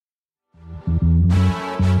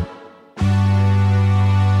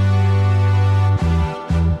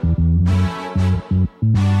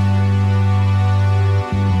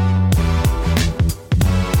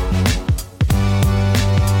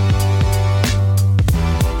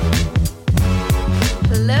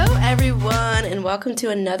welcome to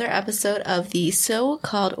another episode of the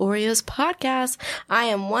So-Called Oreos podcast. I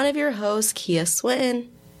am one of your hosts, Kia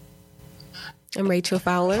Swinton. I'm Rachel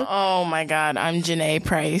Fowler. Oh my God, I'm Janae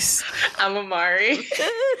Price. I'm Amari.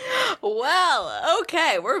 Well,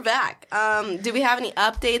 okay, we're back. Do we have any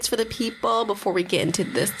updates for the people before we get into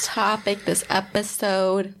this topic, this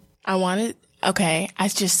episode? I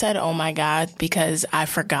just said, oh my God, because I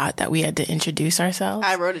forgot that we had to introduce ourselves.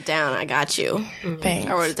 I wrote it down. I got you.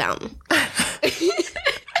 Thanks. I wrote it down.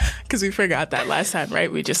 Because we forgot that last time, right?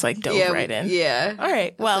 We just dove right in. Yeah. All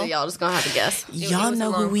right. Well, so y'all just gonna have to guess. Y'all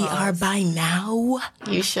know who we are by now.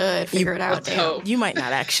 You should figure it out. You might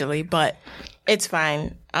not actually, but it's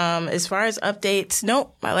fine. As far as updates,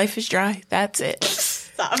 nope, my life is dry. That's it.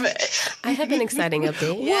 Stop it. I have an exciting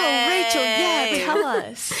update. Whoa, Rachel, yeah, tell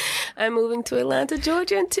us. I'm moving to Atlanta,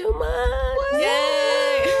 Georgia in 2 months.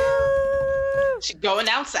 Yay! She's going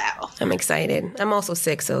down south. I'm excited. I'm also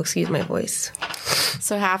sick, so excuse my voice.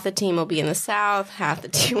 So half the team will be in the South, half the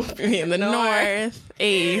team will be In the north.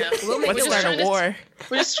 Hey, let's start a war.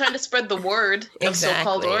 We're just trying to spread the word of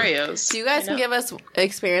so-called Oreos. So you guys can give us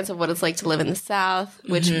experience of what it's like to live in the South,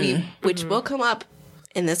 which will come up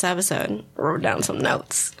in this episode. I wrote down some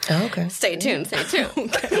notes. Oh, okay. Stay tuned. They're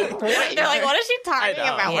like, what is she talking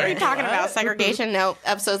about? What are you talking about? Segregation? No,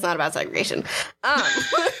 episode's not about segregation.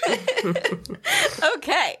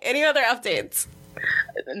 Okay. Any other updates?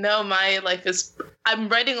 No, my life is... I'm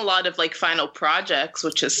writing a lot of final projects,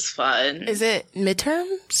 which is fun. Is it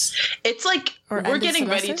midterms? It's Or we're end of getting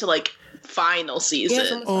ready semester? to final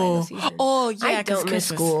season. Oh, yeah. I don't miss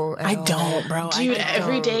school at I all. don't, bro. Dude,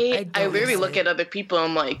 every day I literally miss look at other people and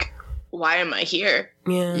I'm like, why am I here?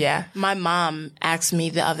 Yeah. Yeah. My mom asked me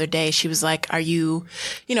the other day, she was like, have you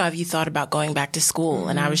thought about going back to school?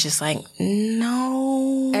 And I was just like,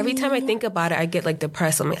 no. Every time I think about it, I get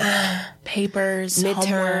depressed. I'm like, Papers, homework.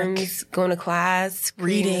 midterms, going to class,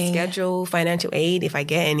 creating a Reading. schedule, financial aid, if I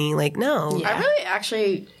get any. No. I really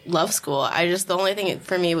actually love school. The only thing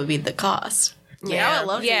for me would be the cost. Yeah. I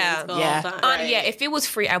love Yeah. school Yeah. all the time. Yeah, if it was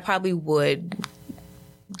free, I probably would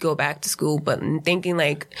go back to school. But I'm thinking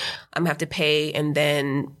I'm gonna have to pay and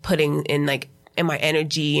then putting in in my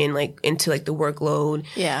energy and into the workload.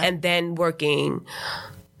 Yeah. And then working.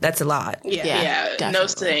 That's a lot. Yeah, no, definitely.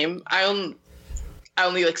 same. I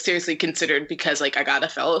only seriously considered because I got a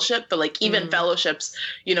fellowship, but even fellowships,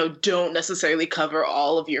 don't necessarily cover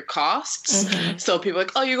all of your costs. So people are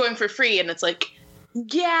like, oh, you're going for free, and it's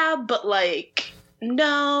yeah, but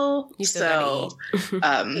no. You still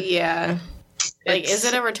Yeah. It's- Is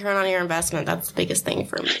it a return on your investment? That's the biggest thing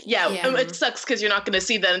for me. yeah, Yeah. it sucks because you're not going to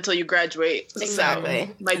see that until you graduate. Exactly.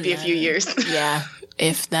 So, might be a few years. Yeah,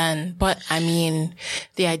 if then. But I mean,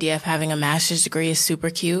 the idea of having a master's degree is super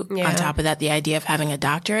cute. Yeah. On top of that, the idea of having a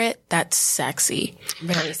doctorate, that's sexy.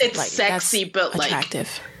 It's sexy, but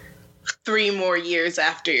attractive. 3 more years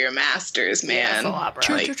after your master's, man. That's a lot, bro.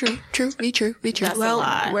 True. Be true. That's Well, a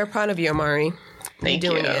lot. we're proud of you, Amari. Thank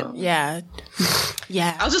doing you. it. Yeah.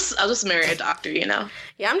 Yeah. I'll just marry a doctor, Yeah,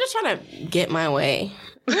 I'm just trying to get my way.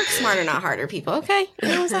 Work smarter, not harder, people, okay? You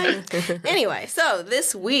know what I'm saying? Anyway, so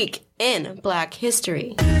this week in Black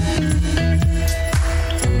History.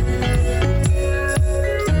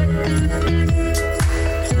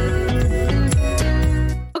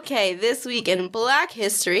 Okay, this week in Black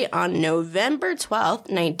History on November 12th,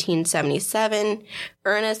 1977,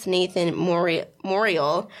 Ernest Nathan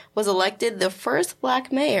Morial was elected the first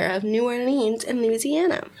black mayor of New Orleans in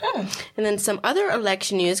Louisiana. And then some other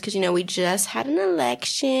election news, because, we just had an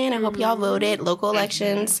election. I hope y'all voted. Local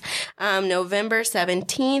elections. November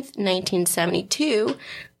 17th, 1972,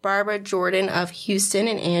 Barbara Jordan of Houston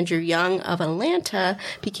and Andrew Young of Atlanta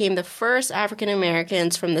became the first African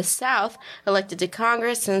Americans from the South elected to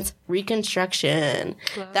Congress since Reconstruction.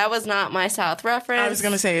 Wow. That was not my South reference. I was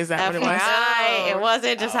going to say, is that what it was? FYI, it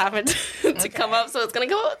wasn't. It just happened to come up, so it's going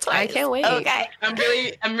to go up twice. I can't wait. Okay.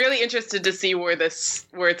 I'm really interested to see where it's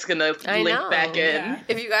gonna link back in. Yeah.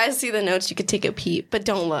 If you guys see the notes, you could take a peek, but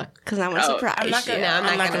don't look, because I'm going to surprise I'm not you. gonna.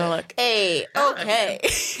 I'm not gonna look. Hey, okay.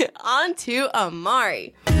 On to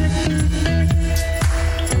Amari.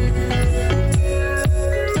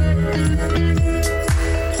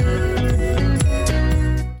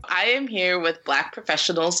 I am here with Black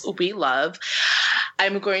professionals we love.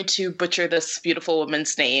 I'm going to butcher this beautiful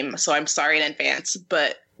woman's name, so I'm sorry in advance,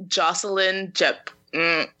 but Jocelyn Just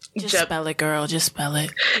spell it, girl. Just spell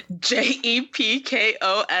it. Jepkosgei.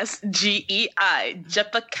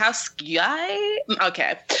 Jepkowski.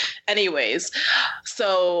 Okay. Anyways,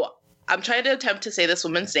 so I'm trying to attempt to say this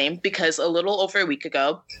woman's name because a little over a week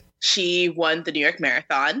ago, she won the New York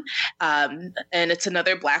Marathon. And it's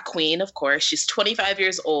another Black queen, of course. She's 25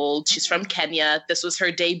 years old. She's from Kenya. This was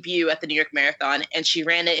her debut at the New York Marathon, and she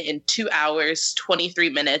ran it in 2 hours, 23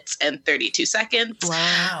 minutes, and 32 seconds.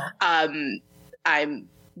 Wow. I'm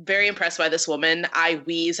very impressed by this woman. I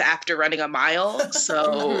wheeze after running a mile,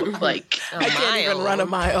 so like I can't even run a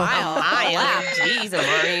mile. Jeez,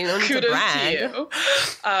 Amari, no need to kudos brag. to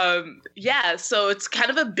you. Yeah, so it's kind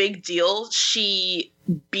of a big deal. She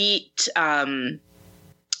beat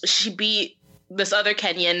this other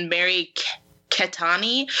Kenyan, Mary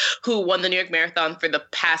Ketani, who won the New York Marathon for the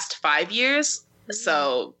past 5 years.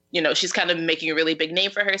 So, she's kind of making a really big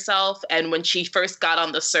name for herself. And when she first got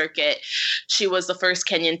on the circuit, she was the first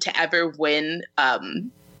Kenyan to ever win,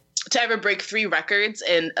 to ever break 3 records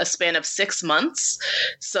in a span of 6 months.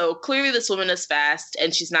 So clearly this woman is fast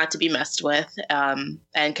and she's not to be messed with.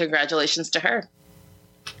 And congratulations to her.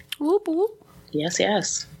 Whoop, whoop.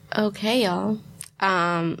 Yes. Okay, y'all.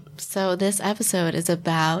 So this episode is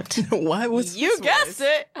about... Why was You guessed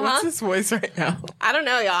it. What's his voice right now? I don't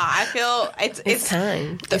know, y'all. I feel it's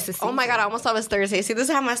time. Oh my God, I almost thought it was Thursday. See, this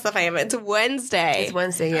is how messed up I am. It's Wednesday. It's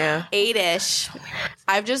Wednesday, yeah. 8-ish.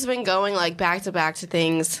 I've just been going like back to back to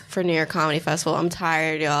things for New York Comedy Festival. I'm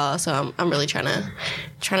tired, y'all. So I'm really trying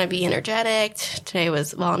to be energetic. Today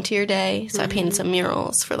was volunteer day, so I painted some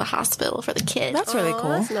murals for the hospital for the kids. That's really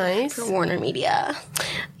cool. That's nice. For Warner Media.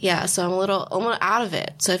 Yeah, so I'm a little out of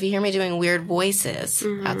it. So if you hear me doing weird voices,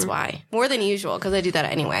 that's why. More than usual, because I do that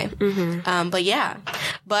anyway. But yeah.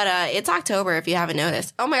 But it's October, if you haven't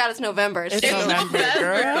noticed. Oh my God, it's November. It's November,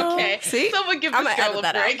 girl. Okay. See? Someone give I'm this gonna girl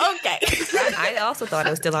edit a that break. out. Okay. I also thought it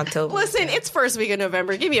was still October. Listen, it's first week of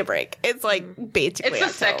November. Give me a break. It's like basically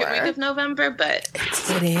It's the October. second week of November, but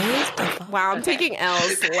It is? Wow, I'm taking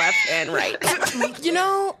L's left and right.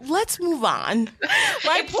 Let's move on.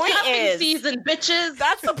 My point cuffing is, season, bitches.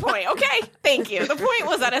 that's the point. Okay, thank you. The point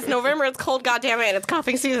was that it's November, it's cold, goddammit, and it's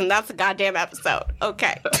cuffing season. That's the goddamn episode.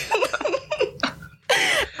 Okay.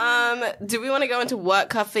 Do we want to go into what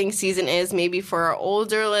cuffing season is? Maybe for our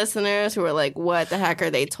older listeners who are like, "What the heck are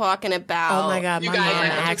they talking about?" Oh my God, You my guys mom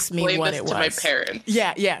have to asked me explain what this it to was. my parents.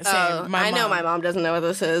 Yeah, same. I know my mom doesn't know what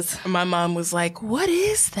this is. My mom was like, "What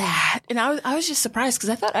is that?" And I was just surprised because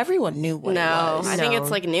I thought everyone knew what it No, was. I think No.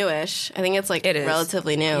 it's like newish. I think it's like It is.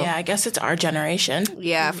 relatively new. Yeah, I guess it's our generation.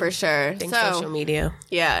 Yeah, for sure. Think social media.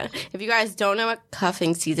 Yeah. If you guys don't know what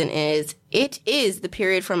cuffing season is, it is the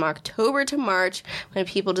period from October to March when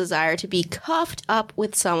people desire to be cuffed up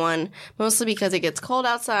with someone, mostly because it gets cold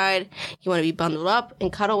outside. You want to be bundled up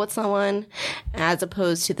and cuddle with someone, as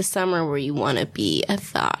opposed to the summer where you want to be a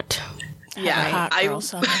thought. Yeah, Hot girl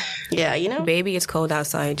summer. Yeah, you know? Baby, it's cold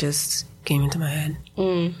outside just came into my head.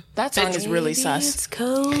 That song is really sus. It's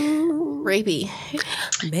cold. Rapey.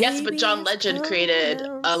 Yes, but John Legend created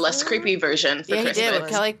a less creepy version for Yeah, he Christmas. did with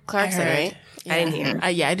Kelly Clarkson, right? Yeah. I didn't hear.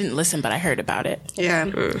 I didn't listen, but I heard about it. Yeah.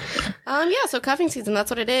 Yeah, so cuffing season,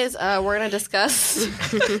 that's what it is. We're going to discuss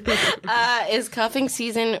is cuffing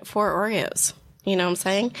season for Oreos. You know what I'm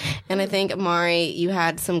saying? And I think, Mari, you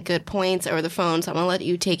had some good points over the phone, so I'm going to let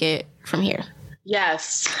you take it from here.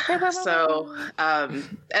 Yes. So,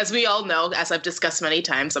 as we all know, as I've discussed many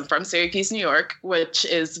times, I'm from Syracuse, New York, which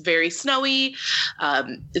is very snowy.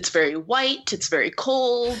 It's very white. It's very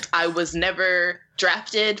cold. I was never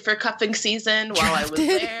drafted for cuffing season while I was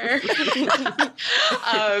there.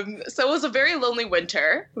 So it was a very lonely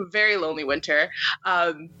winter.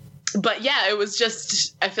 But yeah, it was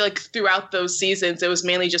just, I feel like throughout those seasons, it was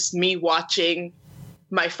mainly just me watching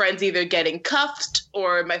my friends either getting cuffed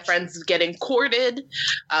or my friends getting courted,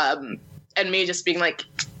 and me just being like,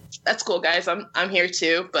 that's cool, guys. I'm here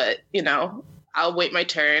too, but I'll wait my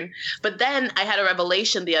turn. But then I had a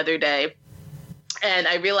revelation the other day, and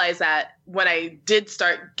I realized that when I did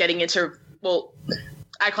start getting into, well,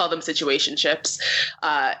 I call them situationships,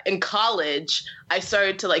 in college, I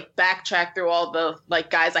started to backtrack through all the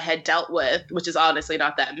guys I had dealt with, which is honestly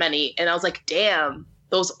not that many. And I was like, damn,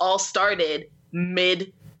 those all started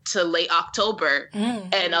mid to late October,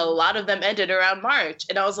 and a lot of them ended around March.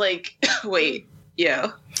 And I was like, wait,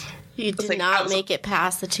 yeah. You did not make it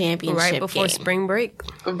past the championship Right before game. spring break.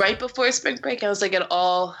 Right before spring break, I was like, it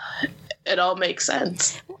all makes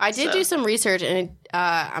sense. I did do some research, and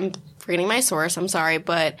I'm forgetting my source, I'm sorry,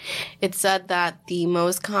 but it said that the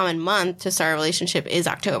most common month to start a relationship is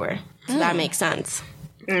October. So that makes sense.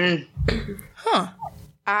 Huh.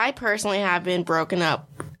 I personally have been broken up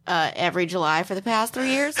every July for the past 3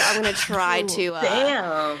 years. So I'm going to try to,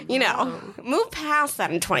 move past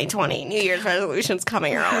that in 2020. New Year's resolutions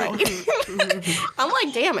coming early. I'm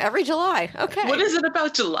like, damn, every July. Okay. What is it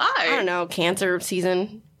about July? I don't know, cancer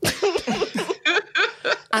season.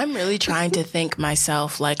 I'm really trying to think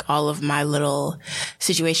myself, like all of my little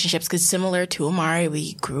situationships, because similar to Amari,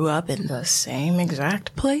 we grew up in the same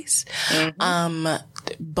exact place.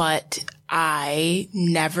 But I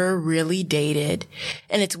never really dated.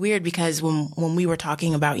 And it's weird because when we were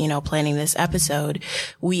talking about, you know, planning this episode,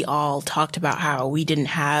 we all talked about how we didn't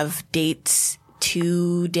have dates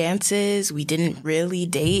to dances. We didn't really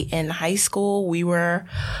date in high school. We were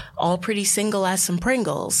all pretty single as some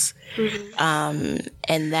Pringles. And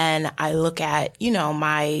then I look at, you know,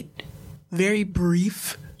 my very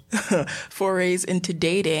brief forays into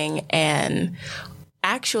dating, and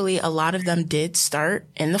actually a lot of them did start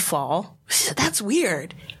in the fall. That's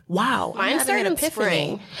weird. Wow. Mine started in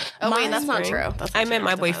spring. Oh, wait, that's not true. I met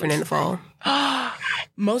my boyfriend in the fall.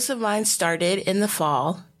 Most of mine started in the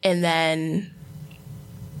fall and then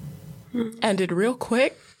ended real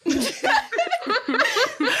quick.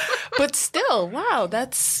 But still, wow,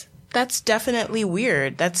 that's definitely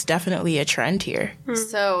weird. That's definitely a trend here.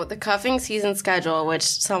 So the cuffing season schedule, which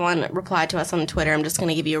someone replied to us on Twitter, I'm just going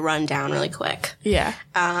to give you a rundown really quick. Yeah.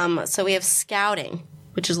 So we have scouting,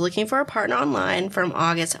 which is looking for a partner online from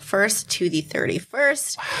August 1st to the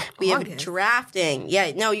 31st. We have drafting.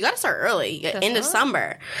 Yeah, no, you got to start early. In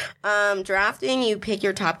December. Drafting, you pick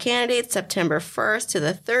your top candidates September 1st to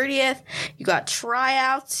the 30th. You got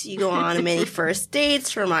tryouts. You go on many first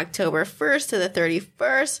dates from October 1st to the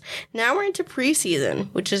 31st. Now we're into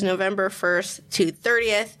preseason, which is November 1st to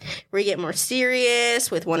 30th, where you get more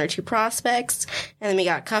serious with one or two prospects. And then we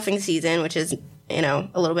got cuffing season, which is, you know,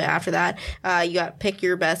 a little bit after that. You got pick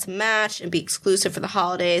your best match and be exclusive for the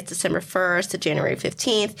holidays, December 1st to January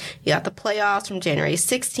 15th. You got the playoffs from January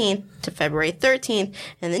 16th to February 13th.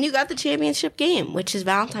 And then you got the championship game, which is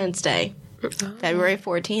Valentine's Day, February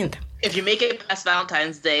 14th. If you make it past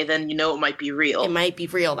Valentine's Day, then you know it might be real. It might be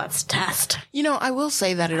real. That's a test. You know, I will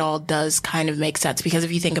say that it all does kind of make sense, because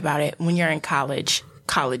if you think about it, when you're in college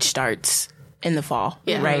starts in the fall,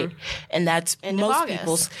 right? And that's most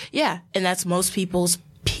people's, and that's most people's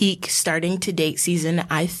peak starting to date season,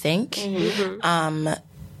 I think.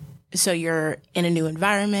 So you're in a new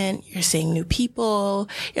environment, you're seeing new people,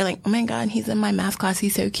 you're like, oh my God, he's in my math class,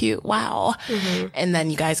 he's so cute, wow. And then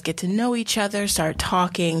you guys get to know each other, start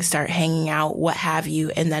talking, start hanging out, what have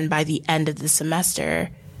you, and then by the end of the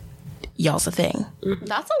semester, y'all's a thing.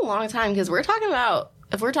 That's a long time, because if we're talking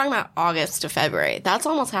about August to February, that's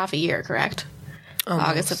almost half a year, correct?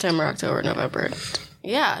 August, September, October, November.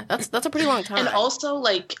 Yeah, that's a pretty long time. And also,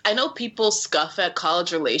 like, I know people scoff at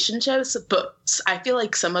college relationships, but I feel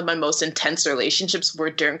like some of my most intense relationships were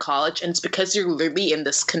during college, and it's because you're literally in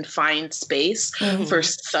this confined space for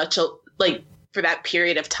such a, like, for that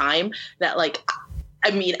period of time that, like, I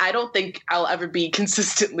mean, I don't think I'll ever be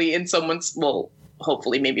consistently in someone's, well,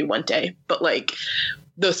 hopefully maybe one day, but, like,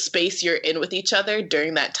 the space you're in with each other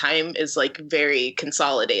during that time is, like, very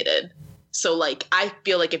consolidated. So, like, I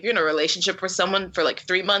feel like if you're in a relationship with someone for, like,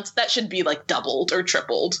 3 months, that should be, like, doubled or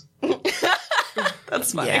tripled.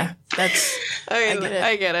 That's funny. Yeah, that's, I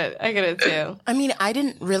get it. I get it, too. I mean, I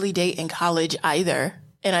didn't really date in college either.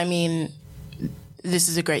 And I mean, this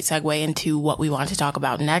is a great segue into what we want to talk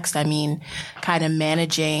about next. I mean, kind of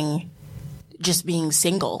managing just being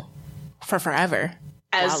single for forever.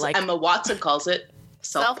 As Emma Watson calls it,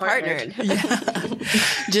 self-partnered.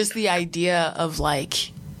 Just the idea of,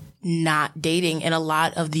 like, not dating. And a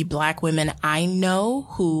lot of the Black women I know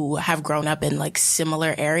who have grown up in, like,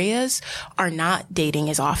 similar areas are not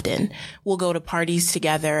dating as often. We'll go to parties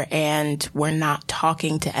together and we're not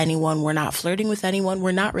talking to anyone. We're not flirting with anyone.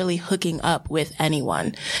 We're not really hooking up with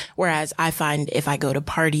anyone. Whereas I find if I go to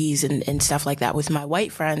parties and stuff like that with my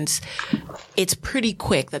white friends, it's pretty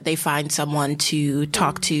quick that they find someone to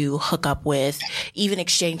talk to, hook up with, even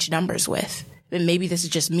exchange numbers with. And maybe this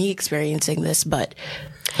is just me experiencing this, but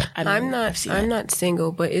I'm not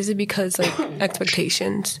single, but is it because, like,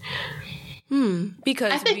 expectations?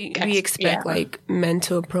 Because we expect like men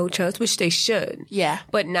to approach us, which they should. Yeah.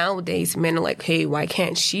 But nowadays men are like, hey, why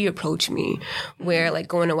can't she approach me? Where like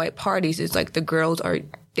going to white parties is like the girls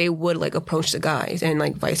they would like approach the guys and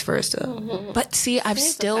like vice versa. Mm-hmm. But see, I've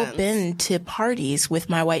still been to parties with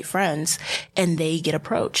my white friends and they get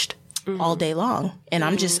approached. All day long. And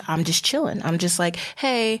I'm just chilling. I'm just like,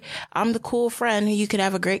 hey, I'm the cool friend who you could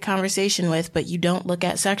have a great conversation with, but you don't look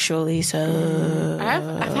at sexually. So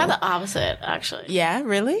I've had the opposite, actually. Yeah,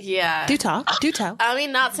 really? Yeah. Do tell. I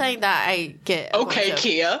mean, not saying that I get okay,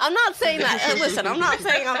 Kia. I'm not saying that. Listen, I'm not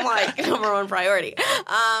saying I'm like number one priority.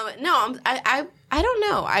 No, I don't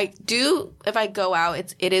know. I do, if I go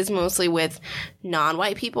out, it is mostly with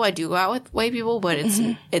non-white people. I do go out with white people, but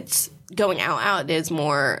it's going out. It is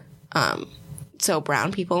more so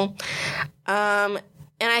brown people. And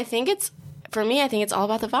I think for me, I think it's all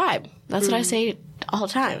about the vibe. That's what I say all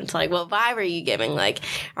the time. It's like, what vibe are you giving? Like,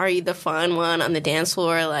 are you the fun one on the dance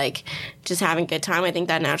floor, like, just having a good time? I think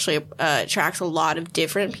that naturally attracts a lot of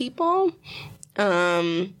different people.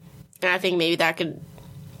 And I think maybe that could,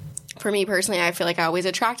 for me personally, I feel like I always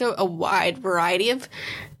attract a wide variety of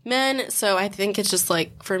men. So I think it's just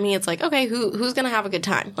like, for me, it's like, okay, who's going to have a good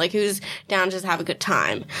time? Like, who's down to just have a good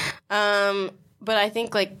time? But I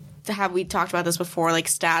think, like, we talked about this before, like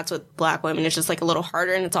stats with Black women, it's just like a little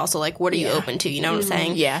harder, and it's also like, what are you open to? You know what I'm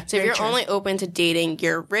saying? Yeah. So if you're only open to dating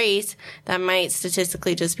your race, that might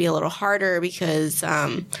statistically just be a little harder because,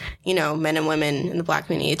 you know, men and women in the Black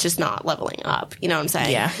community, it's just not leveling up. You know what I'm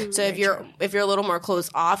saying? Yeah. So if you're a little more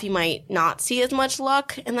closed off, you might not see as much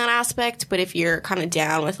luck in that aspect. But if you're kind of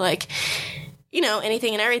down with like, you know,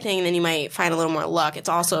 anything and everything, then you might find a little more luck. It's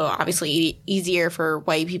also obviously easier for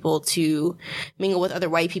white people to mingle with other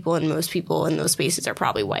white people, and most people in those spaces are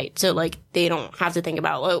probably white. So, like, they don't have to think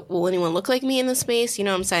about, oh, will anyone look like me in this space? You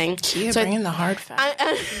know what I'm saying? Yeah, so bringing the hard facts.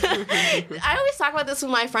 I always talk about this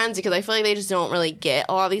with my friends because I feel like they just don't really get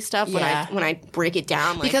all these stuff when I break it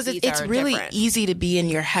down. Like, because it's really different. easy to be in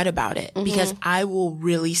your head about it. Because I will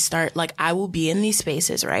really start, like, I will be in these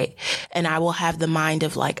spaces, right? And I will have the mind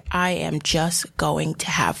of, like, I am just going to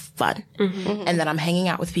have fun. And then I'm hanging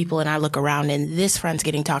out with people and I look around and this friend's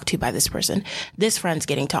getting talked to by this person. This friend's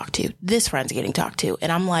getting talked to. This friend's getting talked to.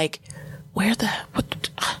 And I'm like, what?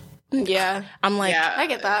 Yeah. I'm like, I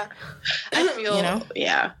get that. I feel, you know?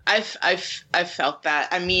 Yeah, I've felt that.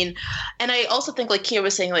 I mean, and I also think, like Kia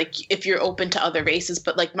was saying, like, if you're open to other races,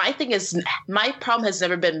 but like my thing is, my problem has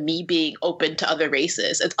never been me being open to other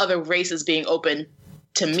races. It's other races being open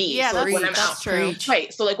to me. Yeah, so that's true.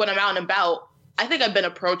 Right. So like when I'm out and about, I think I've been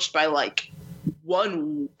approached by like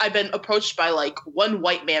one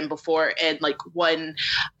white man before and like one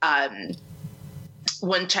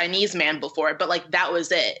Chinese man before, but like that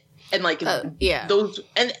was it. And like those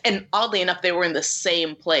and oddly enough, they were in the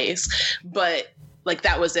same place, but like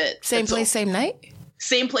that was it. Same place, same night?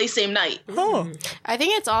 Same place, same night. Oh. I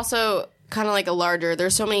think it's also kind of like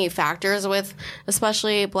there's so many factors with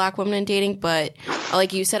especially Black women in dating, but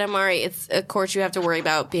like you said, Amari, it's, of course you have to worry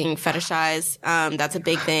about being fetishized. That's a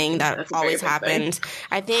big thing that always happens.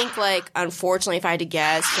 I think, like, unfortunately, if I had to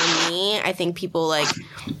guess, for me, I think people like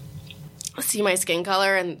see my skin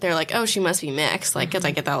color and they're like, oh, she must be mixed, like, because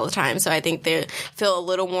I get that all the time. So I think they feel a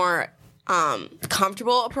little more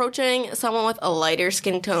comfortable approaching someone with a lighter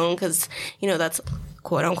skin tone because, you know, that's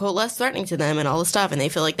quote unquote less threatening to them and all this stuff, and they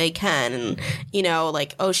feel like they can, and you know,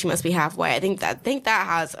 like, oh, she must be half white. I think that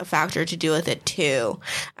has a factor to do with it too,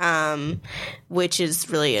 which is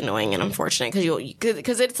really annoying and unfortunate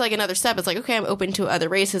because it's like another step. It's like, okay, I'm open to other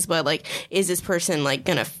races, but like, is this person like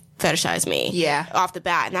gonna fetishize me off the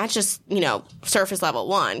bat? And that's just, you know, surface level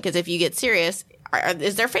one, because if you get serious,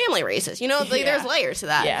 is their family racist? You know, like, there's layers to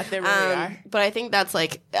that. Yeah, there really are. But I think that's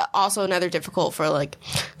like also another difficult for like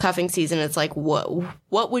cuffing season. It's like,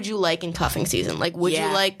 what would you like in cuffing season? Like, would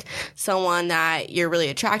you like someone that you're really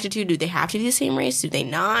attracted to? Do they have to be the same race? Do they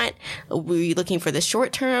not? Were you looking for the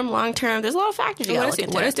short term, long term? There's a lot of factors you gotta look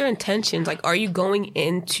into. What is their intentions? Like, are you going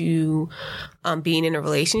into being in a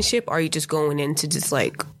relationship? Or are you just going into just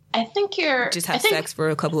like, I think just have sex for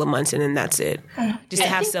a couple of months and then that's it. Just to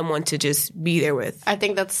have someone to just be there with. I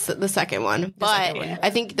think that's the second one. But I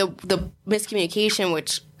think the miscommunication,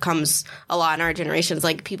 which comes a lot in our generation, is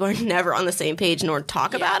like people are never on the same page nor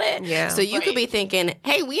talk about it. Yeah. So you could be thinking,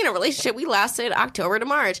 hey, we in a relationship, we lasted October to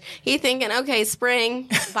March. He thinking, okay, spring,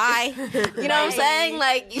 bye. You know what I'm saying?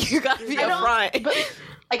 Like, you gotta be upfront. But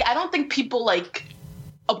like, I don't think people like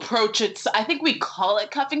approach it. So I think we call it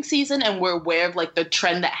cuffing season and we're aware of like the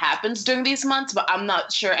trend that happens during these months, but I'm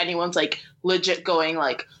not sure anyone's like legit going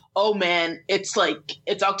like, oh man, it's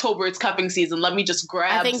October, it's cuffing season, let me just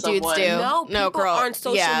grab I think someone. Dudes do. No, girl. on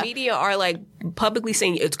social media are like publicly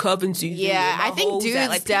saying it's cuffing season. Yeah, I think dudes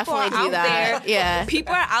like, definitely do that. Yeah.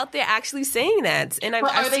 People are out there actually saying that. And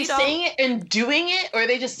are they saying it and doing it, or are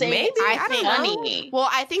they just saying maybe? I don't funny? Well,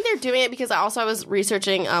 I think they're doing it because I was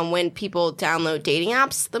researching when people download dating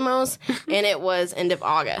apps the most, and it was end of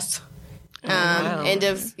August. Wow. End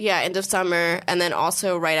of summer, and then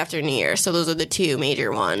also right after New Year. So those are the two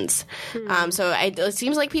major ones. So it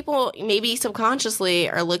seems like people maybe subconsciously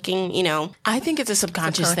are looking, you know. I think it's a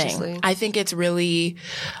subconscious thing. I think it's really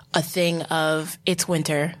a thing of it's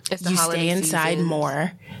winter. You stay inside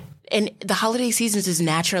more. And the holiday seasons is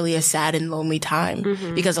naturally a sad and lonely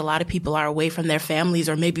time because a lot of people are away from their families,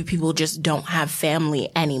 or maybe people just don't have family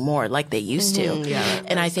anymore like they used to. Yeah,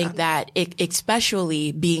 and I think that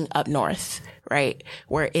especially being up north, right?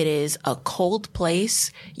 Where it is a cold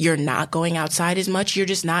place. You're not going outside as much. You're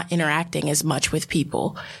just not interacting as much with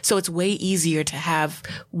people. So it's way easier to have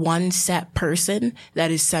one set person that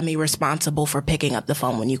is semi-responsible for picking up the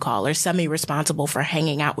phone when you call, or semi-responsible for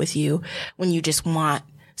hanging out with you when you just want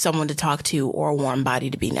someone to talk to or a warm body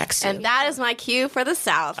to be next to. And that is my cue for the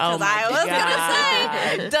South. Oh Because my I was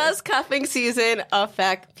going to say, does cuffing season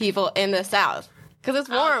affect people in the South? Because it's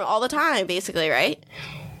warm all the time, basically, right?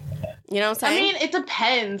 You know what I'm I saying? mean, it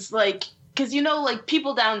depends. Like, because, you know, like,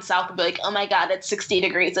 people down south will be like, oh my God, it's 60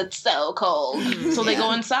 degrees. It's so cold. So they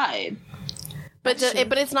go inside. but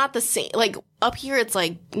it's not the same. Like, up here, it's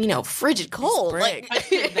like, you know, frigid cold. Like,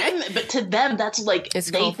 But to them, that's like, It's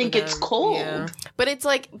they cold for think it's them. cold. Yeah. but it's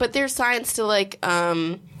like, but there's science to like,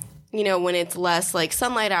 you know, when it's less like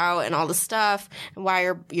sunlight out and all the stuff, and why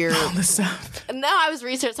you're all the stuff. No, I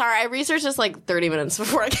researched this like 30 minutes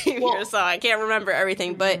before I came here, so I can't remember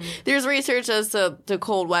everything. But there's research as to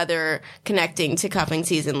cold weather connecting to cuffing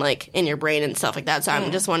season, like in your brain and stuff like that. So I'm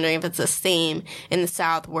just wondering if it's the same in the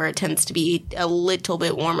South, where it tends to be a little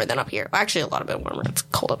bit warmer than up here. Actually, a lot bit warmer. It's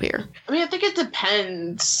cold up here. I mean, I think it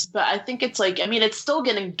depends, but I think it's like, I mean, it's still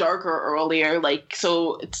getting darker earlier, like,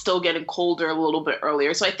 so it's still getting colder a little bit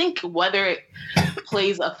earlier. So I think weather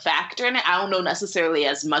plays a factor in it. I don't know necessarily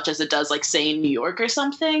as much as it does, like, say, in New York or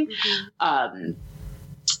something.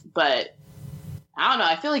 But I don't know.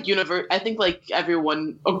 I feel like I think like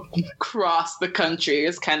everyone across the country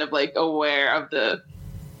is kind of like aware of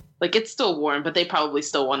like, it's still warm, but they probably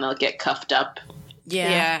still want to get cuffed up.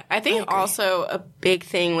 Yeah, I think also a big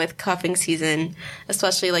thing with cuffing season,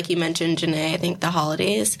 especially like you mentioned, Janae, I think the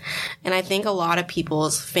holidays. And I think a lot of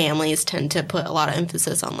people's families tend to put a lot of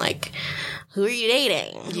emphasis on like, who are you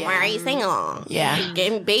dating? Why are you single? Yeah.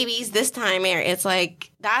 Getting babies this time. It's like,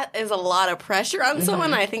 that is a lot of pressure on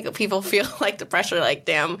someone. I think people feel like the pressure, like,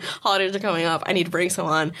 damn, holidays are coming up. I need to bring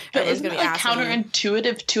someone. But Everyone's isn't gonna it be like asking me.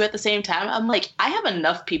 counterintuitive too at the same time? I'm like, I have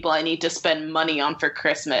enough people I need to spend money on for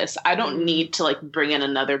Christmas. I don't need to like bring in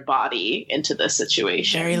another body into this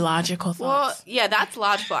situation. Very logical Well, thoughts. yeah, that's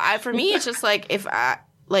logical. For me, it's just like, if I,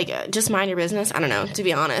 just mind your business. I don't know, to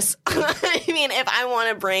be honest. I mean, if I want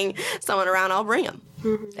to bring someone around, I'll bring him.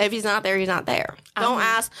 If he's not there, he's not there. Don't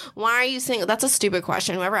ask, why are you single? That's a stupid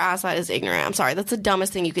question. Whoever asked that is ignorant. I'm sorry. That's the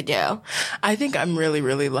dumbest thing you could do. I think I'm really,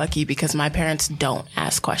 really lucky because my parents don't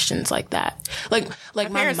ask questions like that. Like my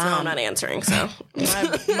Parents know I'm mom. not answering, so.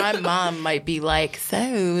 My mom might be like, so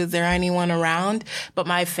is there anyone around? But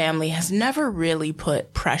my family has never really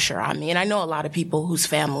put pressure on me. And I know a lot of people whose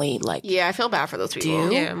family like Yeah, I feel bad for those people.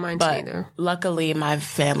 do. Yeah, mine but too. luckily my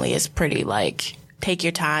family is pretty like, take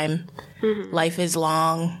your time. Life is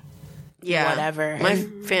long. Yeah. Whatever. My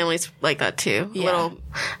family's like that too. A Yeah. little,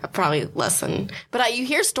 probably less than. But you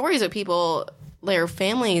hear stories of people, their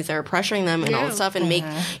families are pressuring them and all this stuff and make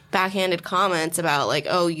backhanded comments about like,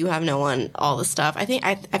 oh, you have no one, all this stuff. I think,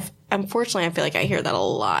 unfortunately, I feel like I hear that a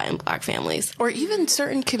lot in Black families. Or even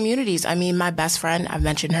certain communities. I mean, my best friend, I've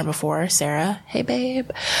mentioned her before, Sarah. Hey,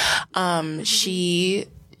 babe. She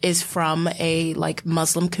is from a like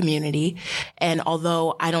Muslim community. And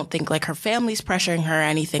although I don't think like her family's pressuring her or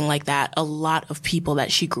anything like that, a lot of people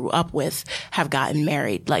that she grew up with have gotten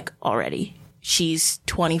married like already. She's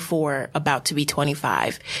 24, about to be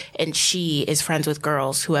 25, and she is friends with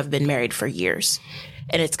girls who have been married for years.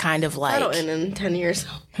 And it's kind of like, That'll end in 10 years.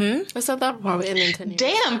 I said that'll probably end in 10 years.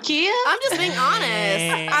 Damn, Kia. I'm just being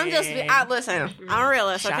honest. Listen, I'm a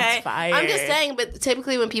realist, Shots okay? fired. I'm just saying, but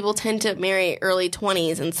typically when people tend to marry early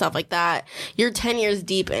 20s and stuff like that, you're 10 years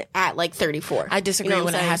deep at like 34. I disagree You know what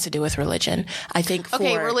when I'm it saying? has to do with religion. I think for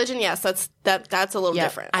Okay, religion, yes, that's a little Yeah,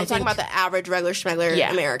 different. I I'm talking think- about the average, regular,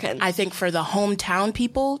 schmegler American. I think for the hometown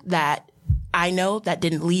people that I know that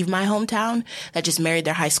didn't leave my hometown, that just married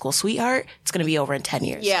their high school sweetheart, it's going to be over in 10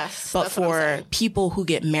 years. Yes, But that's what I'm for saying. people who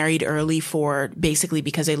get married early for basically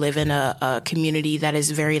because they live in a community that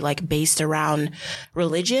is very like based around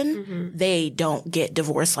religion, they don't get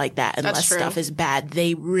divorced like that unless true. stuff is bad.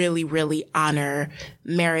 They really, really honor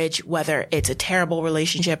marriage, whether it's a terrible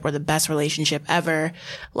relationship or the best relationship ever.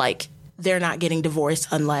 Like they're not getting divorced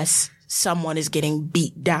unless someone is getting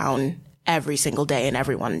beat down every single day and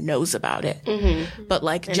everyone knows about it. But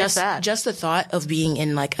like just the thought of being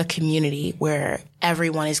in like a community where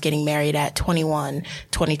everyone is getting married at 21,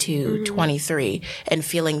 22, 23 and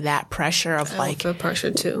feeling that pressure of like, feel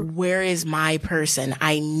pressure too. where is my person?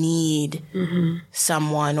 I need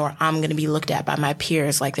someone, or I'm going to be looked at by my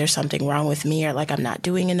peers like there's something wrong with me, or like I'm not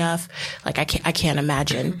doing enough. Like I can't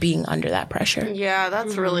imagine being under that pressure. Yeah,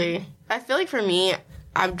 that's really. I feel like for me,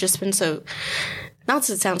 I've just been so. not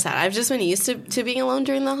to sound sad, I've just been used to being alone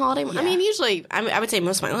during the holiday. I mean, usually, I would say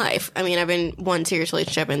most of my life. I mean, I've been one serious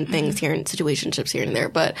relationship and things here and situationships here and there,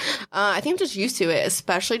 but I think I'm just used to it,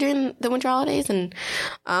 especially during the winter holidays. And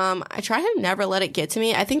I try to never let it get to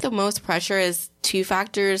me. I think the most pressure is two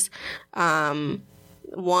factors.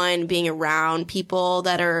 One, being around people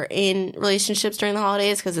that are in relationships during the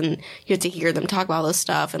holidays, because then you have to hear them talk about all this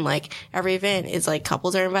stuff, and like every event is like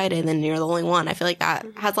couples are invited and then you're the only one. I feel like that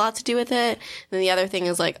has a lot to do with it. Then the other thing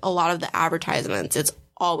is like a lot of the advertisements, it's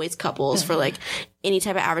always couples for like any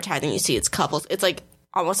type of advertising you see, it's couples. It's like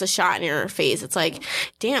almost a shot in your face. It's like,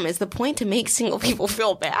 damn, is the point to make single people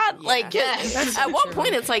feel bad? Yeah, like, at what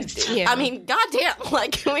point it's like, I mean, goddamn,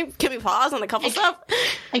 like, can we pause on the couple stuff?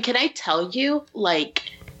 And can I tell you,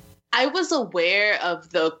 like, I was aware of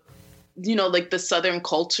the, you know, like the Southern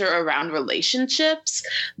culture around relationships,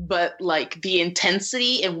 but like the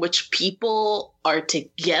intensity in which people are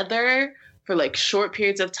together for like short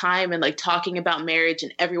periods of time and like talking about marriage,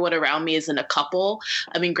 and everyone around me is in a couple.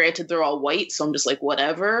 I mean, granted, they're all white, so I'm just like,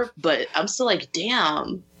 whatever, but I'm still like,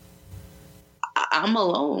 damn, I'm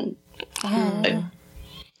alone. And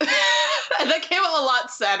that came out a lot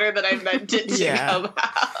sadder than I meant it to come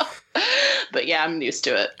out. But yeah, I'm used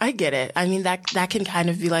to it. I get it. I mean, that can kind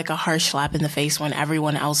of be like a harsh slap in the face when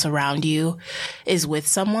everyone else around you is with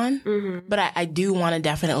someone. Mm-hmm. But I do want to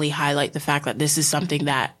definitely highlight the fact that this is something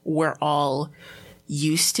that we're all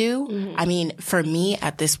used to. Mm-hmm. I mean, for me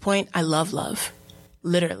at this point, I love love.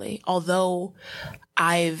 Literally. Although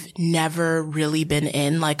I've never really been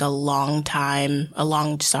in like a long-term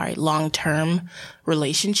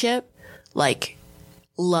relationship, like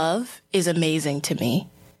love is amazing to me.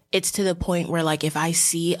 It's to the point where, like, if I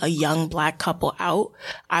see a young Black couple out,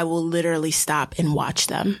 I will literally stop and watch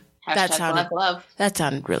them. Black love. That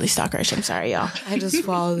sounded really stalkerish. I'm sorry, y'all. I just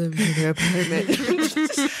follow them to their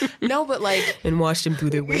apartment. No, but like... and watch them through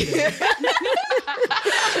their window.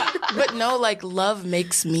 But no, like, love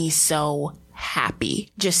makes me so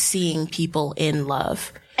happy just seeing people in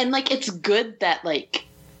love. And, like, it's good that, like...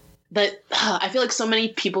 But I feel like so many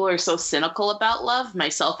people are so cynical about love,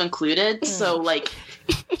 myself included. So, like,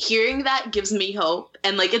 hearing that gives me hope.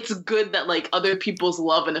 And, like, it's good that, like, other people's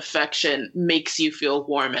love and affection makes you feel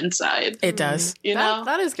warm inside. It does. You know?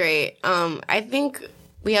 That is great. I think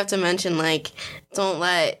we have to mention, like, don't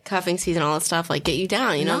let cuffing season, all that stuff, like, get you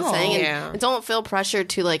down, you know what I'm saying? And don't feel pressured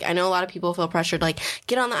to, like, I know a lot of people feel pressured, like,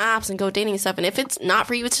 get on the apps and go dating and stuff. And if it's not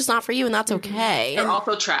for you, it's just not for you, and that's okay. They're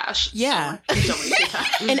also trash. Yeah. So don't waste your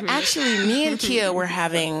time. And actually, me and Kia were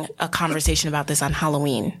having a conversation about this on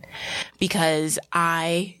Halloween because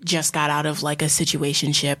I just got out of, like, a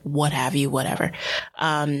situationship, what have you, whatever.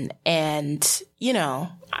 And, you know,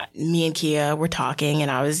 me and Kia were talking,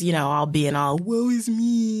 and I was, you know, all being all, woe is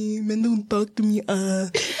me, men don't talk to me,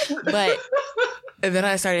 But then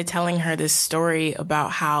I started telling her this story about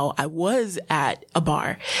how I was at a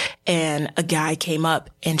bar, and a guy came up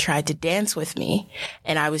and tried to dance with me,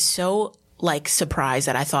 and I was so, like, surprised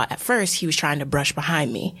that I thought at first he was trying to brush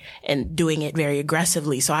behind me and doing it very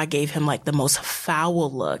aggressively, so I gave him, like, the most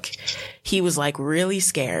foul look. He was, like, really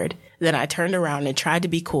scared. Then I turned around and tried to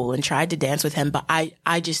be cool and tried to dance with him, but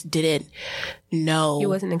I just didn't know. You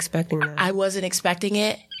wasn't expecting that. I wasn't expecting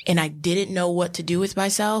it, and I didn't know what to do with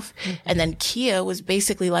myself. Mm-hmm. And then Kia was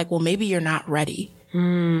basically like, well, maybe you're not ready.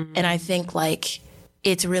 Mm. And I think, like,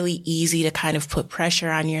 it's really easy to kind of put pressure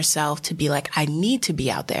on yourself to be like, I need to be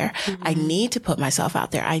out there. Mm-hmm. I need to put myself out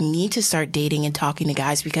there. I need to start dating and talking to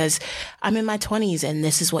guys because I'm in my 20s and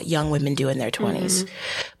this is what young women do in their 20s. Mm-hmm.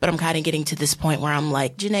 But I'm kind of getting to this point where I'm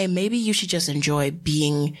like, Janae, maybe you should just enjoy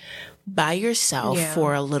being by yourself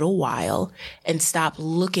for a little while and stop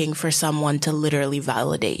looking for someone to literally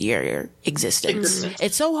validate your existence.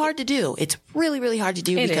 It's so hard to do. It's really, really hard to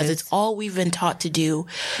do because it's all we've been taught to do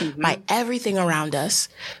by everything around us.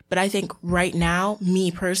 But I think right now, me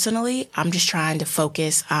personally, I'm just trying to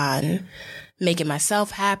focus on making myself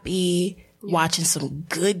happy, watching some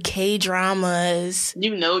good K-dramas.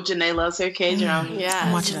 You know Janae loves her K-dramas. Yeah.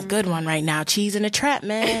 I'm watching a good one right now. Cheese in a Trap,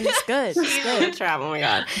 man. It's good. It's good. Cheese in a Trap. Oh, my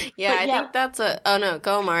God. Yeah, I think that's a... Oh, no.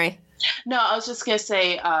 Go, Mari. No, I was just going to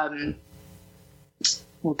say...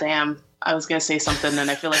 well, damn. I was going to say something, and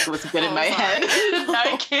I feel like it was good in my head. Now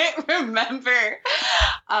I can't remember.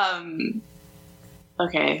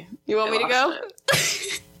 Okay. You want me to go?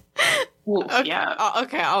 Ooh, okay. Yeah.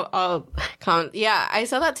 Okay, I'll comment. Yeah, I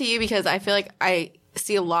said that to you because I feel like I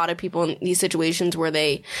see a lot of people in these situations where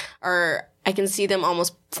they are, I can see them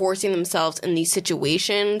almost forcing themselves in these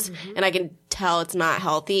situations, and I can tell it's not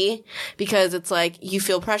healthy because it's like you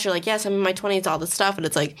feel pressure, like, yes, I'm in my 20s, all this stuff, and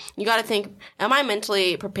it's like, you got to think, am I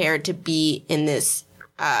mentally prepared to be in this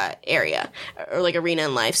area or like arena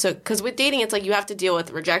in life. So, because with dating, it's like you have to deal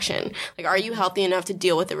with rejection. Like, are you healthy enough to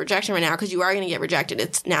deal with the rejection right now? Because you are going to get rejected.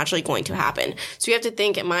 It's naturally going to happen. So you have to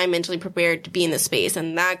think, am I mentally prepared to be in this space?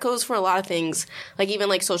 And that goes for a lot of things, like even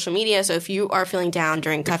like social media. So if you are feeling down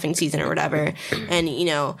during cuffing season or whatever, and you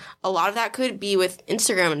know, a lot of that could be with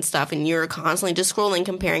Instagram and stuff, and you're constantly just scrolling,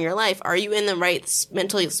 comparing your life. Are you in the right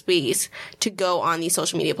mental space to go on these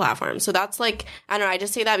social media platforms? So that's like, I don't know, I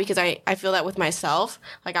just say that because I feel that with myself.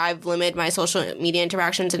 Like, I've limited my social media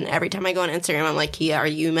interactions, and every time I go on Instagram, I'm like, Kia, are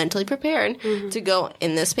you mentally prepared to go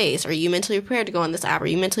in this space? Are you mentally prepared to go on this app? Are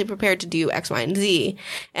you mentally prepared to do X, Y, and Z?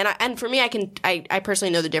 And for me, I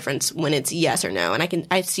personally know the difference when it's yes or no, and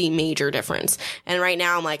I see major difference. And right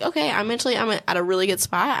now, I'm like, okay, I'm at a really good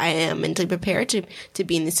spot. I am mentally prepared to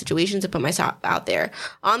be in these situations, to put myself out there.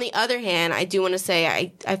 On the other hand, I do want to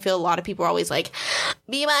say, I feel a lot of people are always like,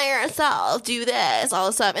 be by yourself, do this, all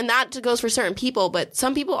this stuff, and that goes for certain people, but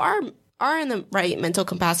some people are in the right mental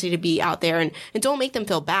capacity to be out there, and don't make them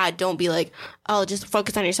feel bad. Don't be like, oh, just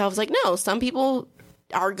focus on yourself. It's like, no, some people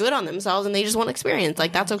are good on themselves and they just want experience.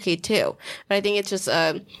 Like, that's okay too. But I think it's just,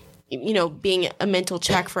 you know, being a mental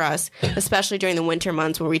check for us, especially during the winter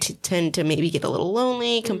months where we tend to maybe get a little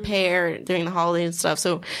lonely, compare during the holidays and stuff.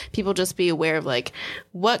 So people just be aware of like,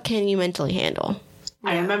 what can you mentally handle?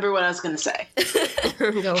 I remember what I was going to say.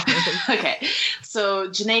 Go ahead. Okay. So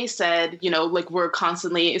Janae said, you know, like, we're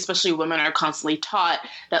constantly, especially women are constantly taught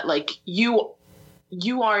that like you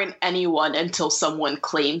aren't anyone until someone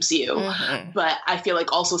claims you. But I feel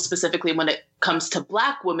like also specifically when it comes to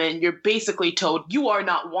Black women, you're basically told you are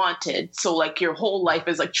not wanted. So like your whole life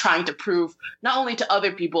is like trying to prove not only to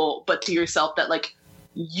other people, but to yourself that like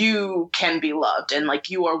you can be loved and like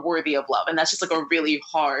you are worthy of love. And that's just like a really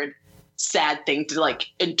hard, sad thing to like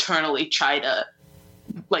internally try to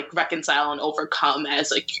like reconcile and overcome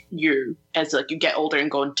as you get older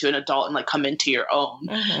and go into an adult and like come into your own.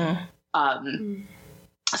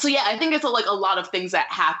 So yeah, I think it's a lot of things that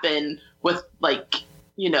happen with like,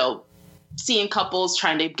 you know, seeing couples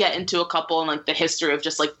trying to get into a couple and like the history of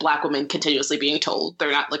just like Black women continuously being told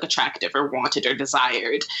they're not like attractive or wanted or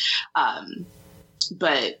desired.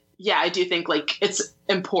 But yeah, I do think like it's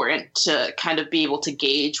important to kind of be able to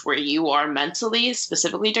gauge where you are mentally,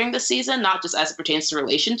 specifically during the season, not just as it pertains to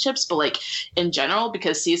relationships, but like in general,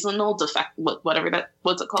 because seasonal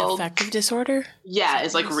what's it called? Affective disorder? Yeah,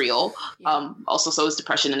 is like real. Yeah. Also, so is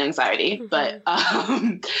depression and anxiety. But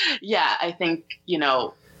yeah, I think, you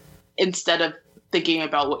know, instead of thinking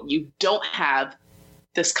about what you don't have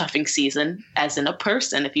this cuffing season, as in a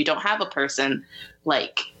person, if you don't have a person,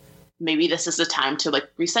 like, maybe this is the time to like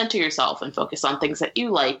recenter yourself and focus on things that you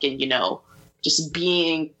like and, you know, just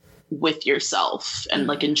being with yourself and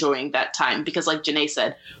like enjoying that time. Because like Janae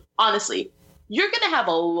said, honestly, you're going to have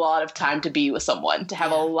a lot of time to be with someone, to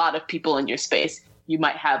have a lot of people in your space. You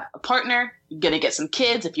might have a partner, you're going to get some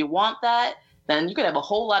kids if you want that. Then you're going to have a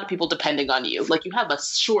whole lot of people depending on you. Like you have a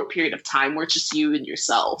short period of time where it's just you and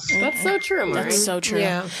yourself. That's so true, Mari. That's so true.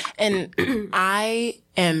 Yeah. And I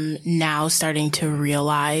am now starting to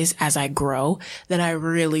realize as I grow that I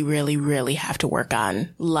really, really, really have to work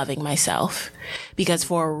on loving myself. Because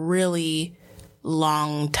for a really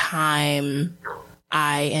long time,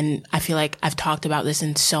 I feel like I've talked about this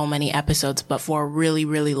in so many episodes, but for a really,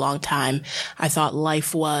 really long time, I thought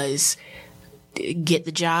life was get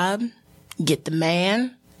the job, get the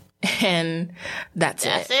man, and that's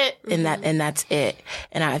it. And that's it.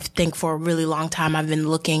 And I think for a really long time, I've been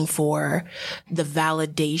looking for the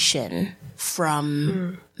validation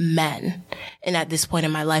from men. And at this point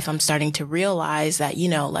in my life, I'm starting to realize that, you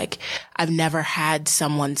know, like I've never had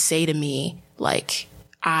someone say to me, like,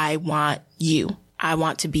 I want you. I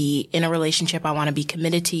want to be in a relationship. I want to be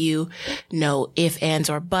committed to you. No ifs, ands,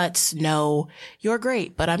 or buts. No, you're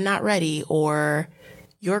great, but I'm not ready. Or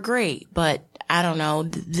you're great, but I don't know,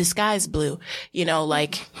 the sky's blue, you know,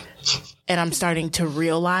 like, and I'm starting to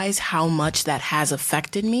realize how much that has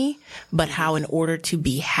affected me, but how in order to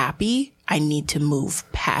be happy, I need to move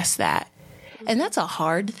past that. And that's a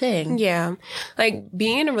hard thing. Yeah. Like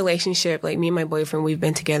being in a relationship, like me and my boyfriend, we've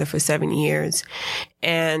been together for 7 years.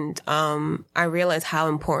 And I realize how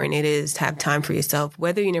important it is to have time for yourself,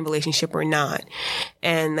 whether you're in a relationship or not.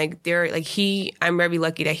 And like I'm very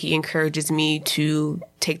lucky that he encourages me to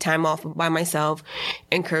take time off by myself,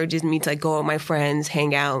 encourages me to like go with my friends,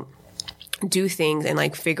 hang out, do things, and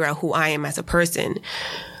like figure out who I am as a person.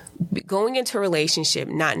 Going into a relationship,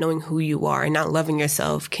 not knowing who you are and not loving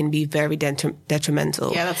yourself can be very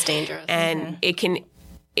detrimental. Yeah, that's dangerous. And it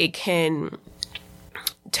can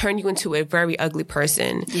turn you into a very ugly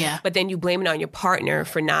person. Yeah. But then you blame it on your partner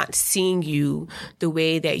for not seeing you the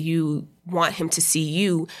way that you want him to see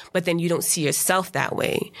you, but then you don't see yourself that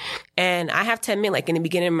way. And I have to admit, like in the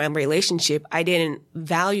beginning of my relationship, I didn't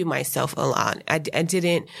value myself a lot. I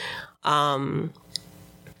didn't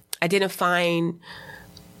find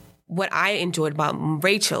what I enjoyed about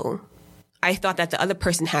Rachel. I thought that the other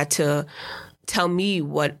person had to tell me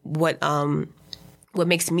what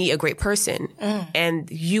makes me a great person. And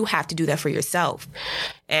you have to do that for yourself.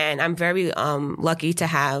 And I'm very lucky to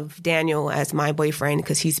have Daniel as my boyfriend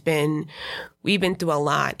because we've been through a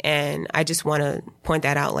lot. And I just want to point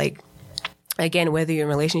that out. Like, again, whether you're in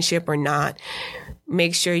a relationship or not,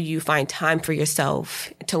 make sure you find time for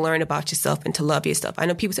yourself to learn about yourself and to love yourself. I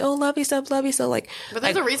know people say, oh, love yourself, love yourself. Like, but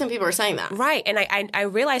there's a reason people are saying that. Right. And I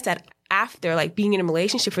realized that after like being in a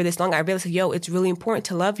relationship for this long, I realized, it's really important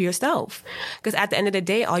to love yourself. Because at the end of the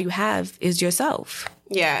day, all you have is yourself.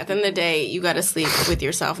 Yeah, at the end of the day, you got to sleep with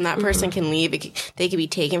yourself. And that person can leave. They could be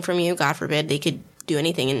taken from you. God forbid. They could do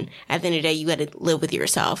anything. And at the end of the day, you got to live with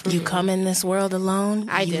yourself. You come in this world alone.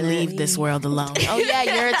 You leave this world alone. Oh, yeah,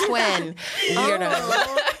 you're a twin.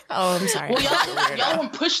 Oh, I'm sorry. Well, y'all were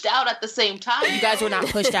pushed out at the same time. You guys were not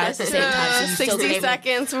pushed out at the same time. So 60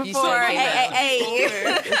 seconds before. Hey.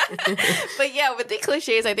 But yeah, with the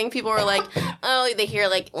cliches, I think people are like, oh, they hear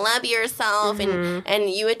like, love yourself and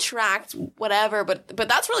you attract whatever. But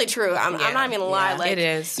that's really true. I'm not even gonna lie. Like, it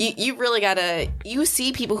is. You really gotta, you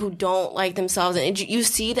see people who don't like themselves and you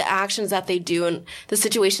see the actions that they do and the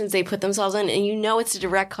situations they put themselves in, and you know it's a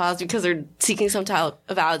direct cause because they're seeking some type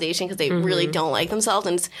of validation because they really don't like themselves,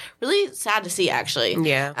 and it's really sad to see, actually.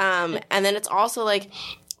 Yeah. And then it's also like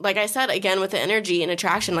I said, again, with the energy and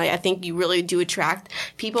attraction, like I think you really do attract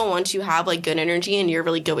people once you have like good energy and you're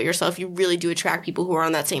really good with yourself. You really do attract people who are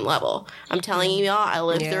on that same level. I'm telling you, y'all, I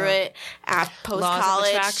lived through it.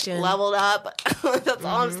 Post-college, leveled up. That's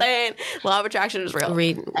all I'm saying. Law of attraction is real.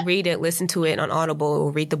 Read it, listen to it on Audible, or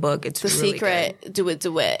read the book. It's The really Secret. Good.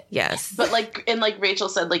 Do it. Yes. But like Rachel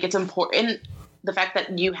said, like it's important. The fact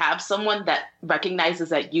that you have someone that recognizes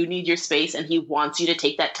that you need your space and he wants you to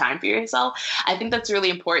take that time for yourself, I think that's really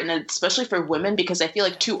important, and especially for women, because I feel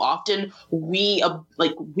like too often we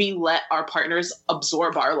let our partners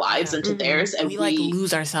absorb our lives into theirs, and we like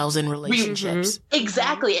lose ourselves in relationships.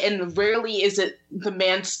 Exactly, and rarely is it the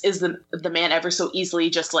man ever so easily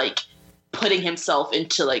just like putting himself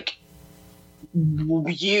into like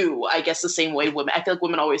you, I guess, the same way women. I feel like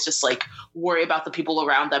women always just like worry about the people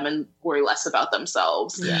around them and worry less about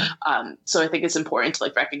themselves. Yeah. So I think it's important to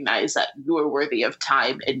like recognize that you are worthy of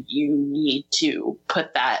time and you need to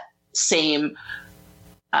put that same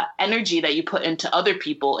energy that you put into other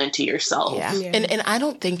people into yourself. Yeah. And I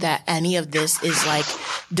don't think that any of this is like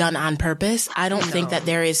done on purpose. I don't think that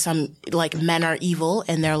there is some like men are evil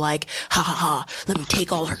and they're like, ha ha ha, let me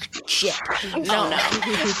take all her shit. No.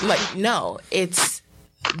 Like, no, it's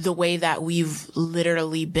the way that we've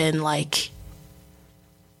literally been like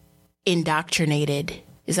indoctrinated.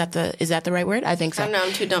 Is that the right word? I think so. I don't know,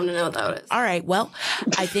 I'm too dumb to know what that is. All right. Well,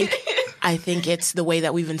 I think it's the way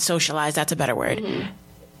that we've been socialized. That's a better word.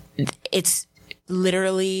 It's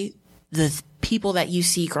literally the people that you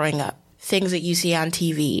see growing up, things that you see on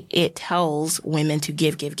TV. It tells women to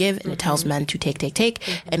give, and it tells men to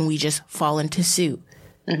take, and we just fall into suit.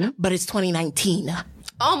 But it's 2019.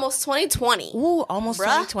 Almost 2020. Ooh, almost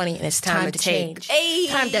 2020, and it's time to change. Hey.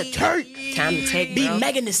 Time to turn. Time to take, Be bro.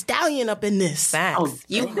 Megan Thee Stallion up in this. Facts.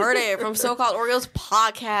 You heard it from So-Called Oreos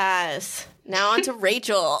podcast. Now on to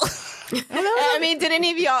Rachel. I mean, did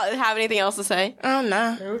any of y'all have anything else to say? Oh,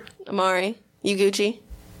 no. Amari, you Gucci?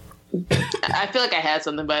 I feel like I had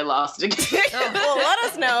something, but I lost it again. Well, let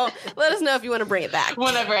us know. Let us know if you want to bring it back.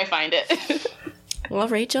 Whenever I find it. Well,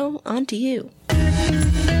 Rachel, on to you.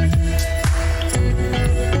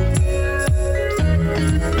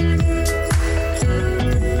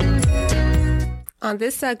 On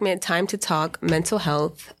this segment, Time to Talk Mental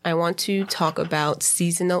Health, I want to talk about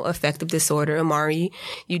seasonal affective disorder. Amari,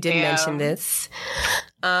 you did mention this.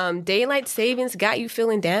 Daylight savings got you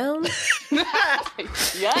feeling down?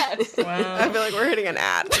 Yes. Wow. I feel like we're hitting an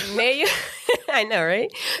ad. I know, right?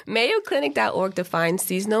 MayoClinic.org defines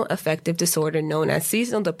seasonal affective disorder known as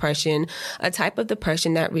seasonal depression, a type of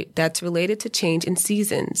depression that's related to change in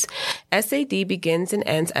seasons. SAD begins and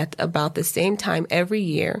ends at about the same time every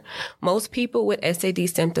year. Most people with SAD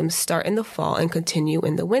symptoms start in the fall and continue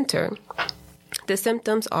in the winter. The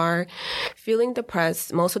symptoms are feeling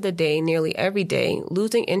depressed most of the day, nearly every day,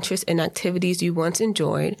 losing interest in activities you once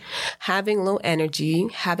enjoyed, having low energy,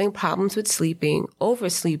 having problems with sleeping,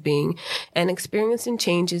 oversleeping, and experiencing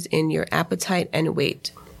changes in your appetite and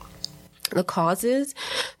weight. The causes: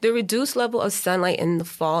 the reduced level of sunlight in the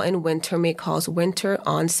fall and winter may cause winter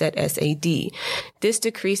onset SAD. This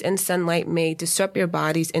decrease in sunlight may disrupt your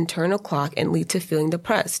body's internal clock and lead to feeling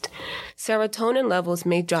depressed. Serotonin levels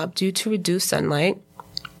may drop due to reduced sunlight.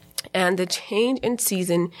 And the change in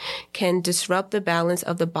season can disrupt the balance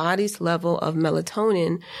of the body's level of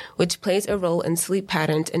melatonin, which plays a role in sleep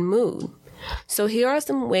patterns and mood. So here are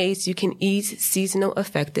some ways you can ease seasonal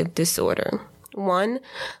affective disorder. 1.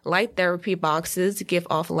 Light therapy boxes give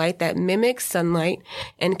off light that mimics sunlight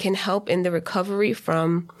and can help in the recovery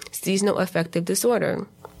from seasonal affective disorder.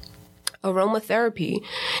 Aromatherapy.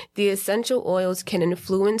 The essential oils can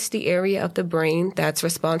influence the area of the brain that's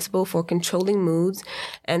responsible for controlling moods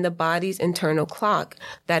and the body's internal clock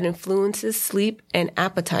that influences sleep and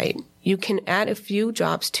appetite. You can add a few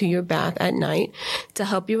drops to your bath at night to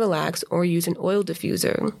help you relax or use an oil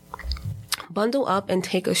diffuser. Bundle up and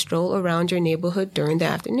take a stroll around your neighborhood during the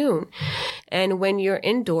afternoon. And when you're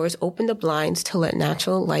indoors, open the blinds to let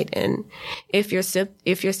natural light in. If your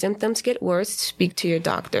symptoms get worse, speak to your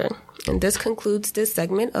doctor. And this concludes this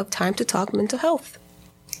segment of Time to Talk Mental Health.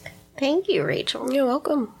 Thank you, Rachel. You're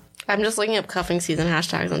welcome. I'm just looking up cuffing season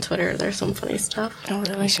hashtags on Twitter. There's some funny stuff. Oh,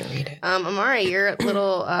 really? I should read it. Amari, your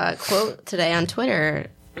little quote today on Twitter,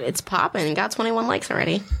 it's popping. Got 21 likes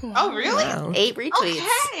already. Oh, really? Wow. 8 retweets.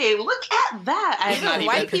 Okay, look at that. Even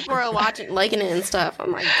white people are liking it and stuff.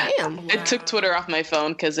 I'm like, damn. It took Twitter off my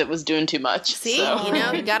phone because it was doing too much. See, so.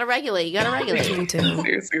 you gotta regulate. Me too.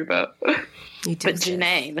 Seriously, though. Me too. But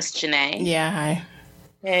Janae, Miss Janae. Yeah, hi.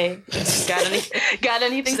 Hey, got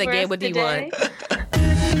anything She's for like, yeah, us what do you today? want?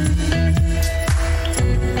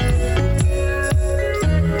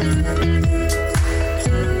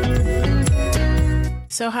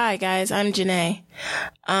 So hi guys, I'm Janae.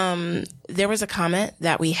 There was a comment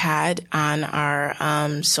that we had on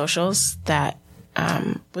our socials that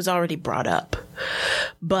was already brought up,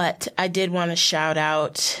 but I did want to shout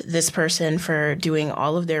out this person for doing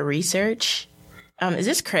all of their research. Is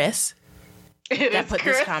this Chris that put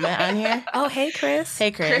Chris. this comment on here? Oh, hey, Chris.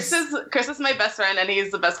 Hey, Chris. Chris is my best friend, and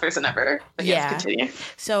he's the best person ever. But Yeah. yes, continue.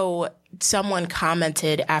 So someone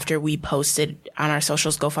commented after we posted on our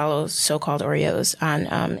socials, go follow So-Called Oreos on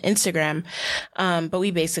Instagram. But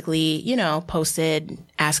we basically, posted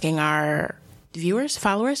asking our viewers,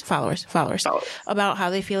 followers, about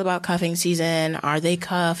how they feel about cuffing season. Are they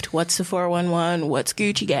cuffed? What's the 411? What's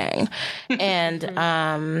Gucci Gang?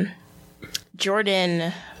 And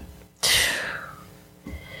Jordan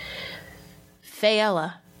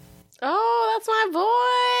Fayella. Oh, that's my boy.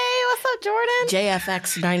 What's up, Jordan?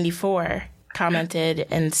 JFX94 commented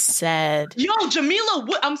and said, Yo, Jamila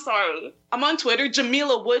Wood. I'm sorry. I'm on Twitter.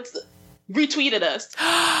 Jamila Woods retweeted us.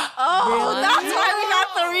 Oh, Really? that's why we got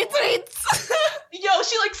the retweets. Yo,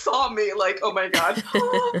 she saw me. Oh my god.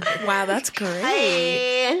 wow, that's great.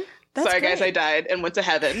 Hey. That's Sorry, great. guys, I died and went to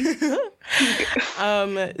heaven.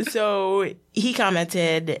 So he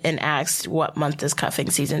commented and asked, what month does cuffing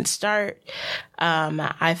season start?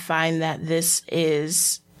 I find that this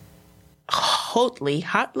is hotly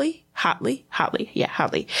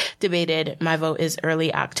debated. My vote is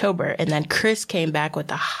early October. And then Chris came back with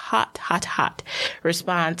a hot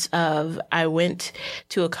response of, I went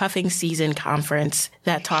to a cuffing season conference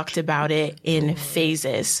that talked about it in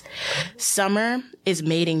phases. Summer is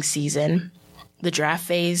mating season. The draft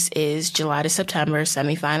phase is July to September.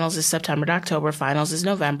 Semifinals is September to October. Finals is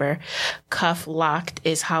November. Cuff locked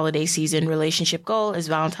is holiday season. Relationship goal is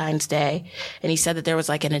Valentine's Day. And he said that there was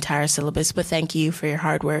an entire syllabus, but thank you for your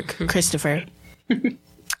hard work, Christopher.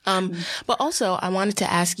 But also I wanted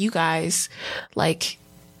to ask you guys,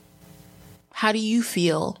 how do you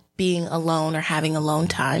feel being alone or having alone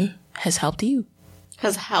time has helped you?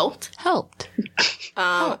 Has helped.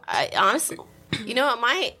 I honestly, you know what?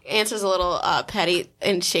 My answer's a little petty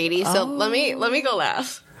and shady, so let me go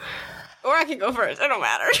last, or I can go first. It don't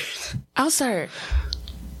matter. I'll start.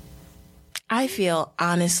 I feel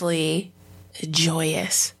honestly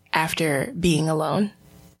joyous after being alone,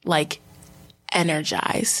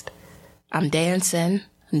 energized. I'm dancing.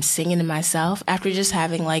 I'm singing to myself after just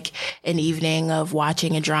having an evening of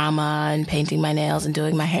watching a drama and painting my nails and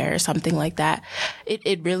doing my hair or something like that.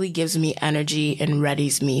 It really gives me energy and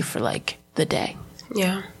readies me for the day.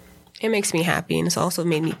 Yeah. It makes me happy, and it's also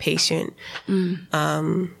made me patient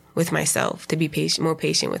with myself, to be more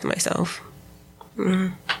patient with myself.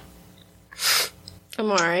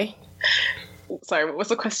 Amari. Sorry, what was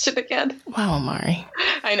the question again? Wow, Amari.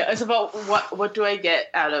 I know. It's about what do I get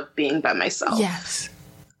out of being by myself? Yes.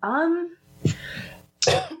 I'm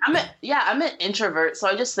an introvert, so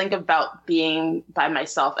I just think about being by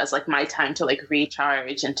myself as my time to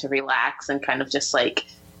recharge and to relax and kind of just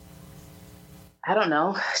I don't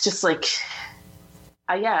know, just like,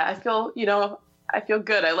 I feel, I feel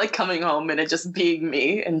good. I like coming home and it just being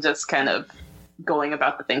me and just kind of going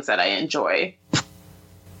about the things that I enjoy.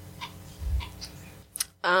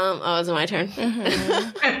 Is it my turn?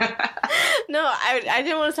 No, I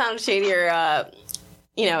didn't want to sound shady or,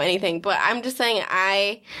 anything, but I'm just saying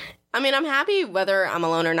I'm happy whether I'm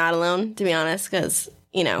alone or not alone, to be honest, because,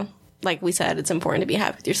 like we said, it's important to be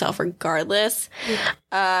happy with yourself regardless.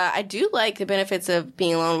 I do like the benefits of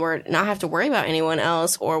being alone where not have to worry about anyone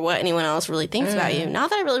else or what anyone else really thinks about you. Not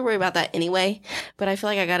that I really worry about that anyway, but I feel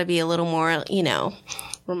like I got to be a little more,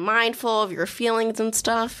 mindful of your feelings and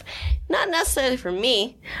stuff. Not necessarily for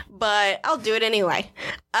me, but I'll do it anyway.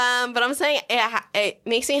 But I'm saying it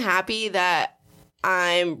makes me happy that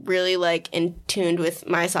I'm really like in tune with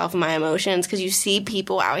myself and my emotions, because you see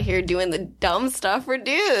people out here doing the dumb stuff for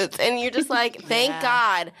dudes and you're just like, thank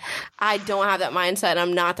God I don't have that mindset.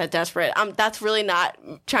 I'm not that desperate. That's really not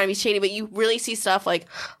trying to be shady, but you really see stuff like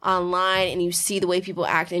online and you see the way people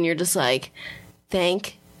act and you're just like,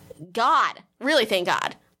 thank God. Really, thank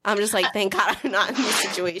God. I'm just like, thank God I'm not in this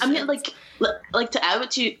situation. I mean, like to add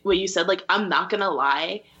what you said, like, I'm not gonna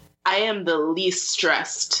lie, I am the least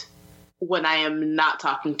stressed when I am not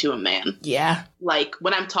talking to a man. Yeah. Like,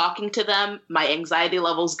 when I'm talking to them, my anxiety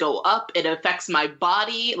levels go up. It affects my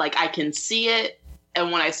body. Like, I can see it.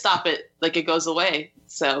 And when I stop it, like, it goes away.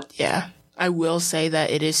 So. Yeah. I will say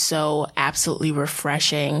that it is so absolutely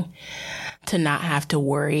refreshing to not have to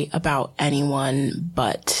worry about anyone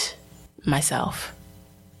but myself.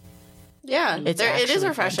 Yeah. It is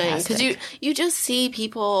refreshing because you just see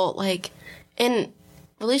people like, and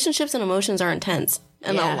relationships and emotions are intense.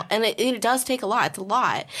 And, it does take a lot. It's a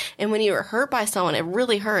lot. And when you're hurt by someone, it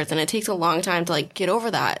really hurts. And it takes a long time to, like, get over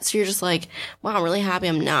that. So you're just like, wow, I'm really happy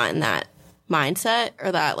I'm not in that mindset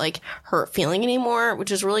or that, like, hurt feeling anymore, which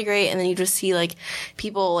is really great. And then you just see, like,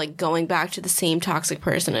 people, like, going back to the same toxic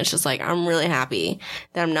person. It's just like, I'm really happy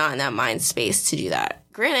that I'm not in that mind space to do that.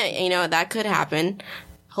 Granted, that could happen.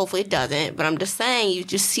 Hopefully it doesn't, but I'm just saying you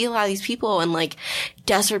just see a lot of these people and like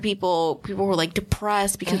desperate people who are like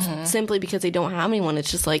depressed because simply because they don't have anyone.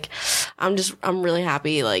 It's just like, I'm really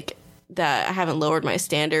happy like that I haven't lowered my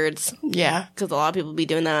standards. Yeah. Because a lot of people be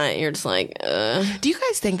doing that and you're just like, Do you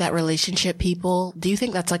guys think that relationship people, do you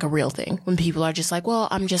think that's like a real thing when people are just like, well,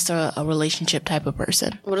 I'm just a relationship type of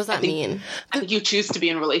person? What does that mean? I think you choose to be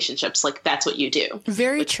in relationships. Like, that's what you do.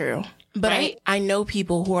 Very true. But right? I know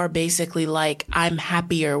people who are basically like, I'm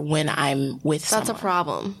happier when I'm with someone. That's a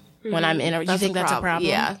problem. When I'm in you think that's a problem?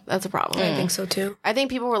 Yeah, that's a problem. I think so too. I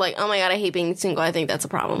think people were like, oh my God, I hate being single. I think that's a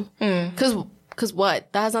problem. Because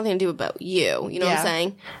what? That has nothing to do about you. You know what I'm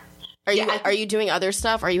saying? Are you doing other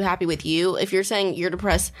stuff? Are you happy with you? If you're saying you're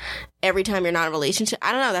depressed every time you're not in a relationship,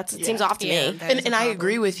 I don't know. That seems off to me. And I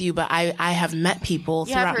agree with you, but I have met people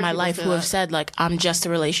throughout my life who have said like, I'm just a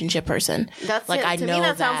relationship person. That's like, to me,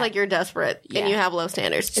 that sounds like you're desperate and you have low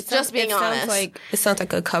standards. It's just being honest. It sounds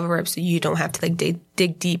like a cover up, so you don't have to like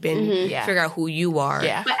dig deep and figure out who you are.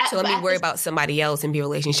 Yeah. So let me worry about somebody else and be in a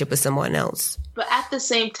relationship with someone else. But at the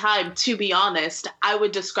same time, to be honest, I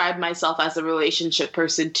would describe myself as a relationship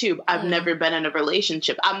person too. I've never been in a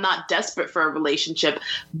relationship. I'm not desperate for a relationship,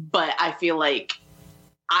 but I feel like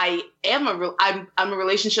I'm a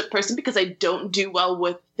relationship person because I don't do well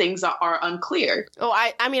with things that are unclear. Oh,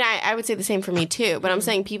 I would say the same for me too. But I'm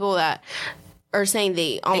saying people that are saying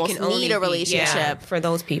they almost need a relationship. For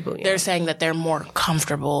those people, they're saying that they're more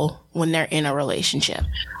comfortable when they're in a relationship.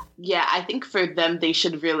 Yeah, I think for them, they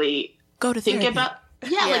should really go to think therapy. about.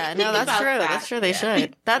 That's true. That's true. They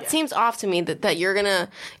should. That seems off to me that you're gonna,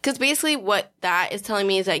 because basically what that is telling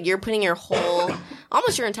me is that you're putting your whole,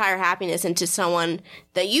 almost your entire happiness into someone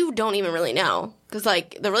that you don't even really know. Because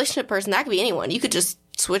like the relationship person, that could be anyone. You could just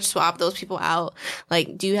swap those people out.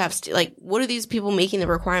 Like, do you have what are these people making the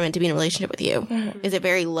requirement to be in a relationship with you? Is it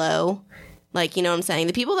very low? Like, you know what I'm saying?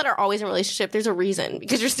 The people that are always in a relationship, there's a reason,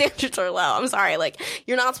 because your standards are low. I'm sorry. Like,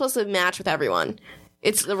 you're not supposed to match with everyone.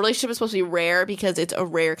 The relationship is supposed to be rare because it's a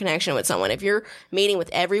rare connection with someone. If you're mating with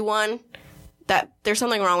everyone, there's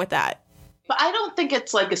something wrong with that. But I don't think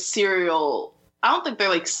it's like I don't think they're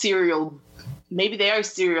like serial. Maybe they are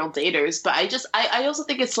serial daters, but I also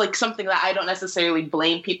think it's like something that I don't necessarily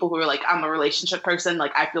blame people who are like, I'm a relationship person.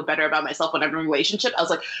 Like, I feel better about myself when I'm in a relationship. I was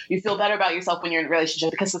like, you feel better about yourself when you're in a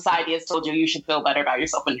relationship because society has told you should feel better about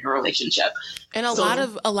yourself when you're in a relationship. And a lot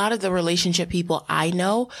of the relationship people I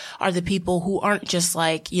know are the people who aren't just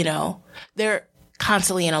like, they're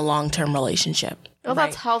constantly in a long-term relationship. Well,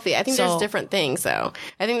 that's healthy. I think there's different things though.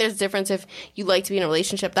 I think there's a difference if you like to be in a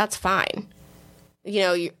relationship, that's fine. you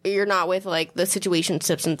know, you're not with like the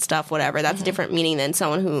situationships and stuff, whatever. That's a different meaning than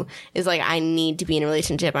someone who is like, I need to be in a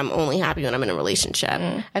relationship. I'm only happy when I'm in a relationship.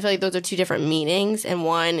 I feel like those are two different meanings, and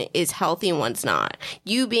one is healthy and one's not.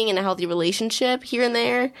 You being in a healthy relationship here and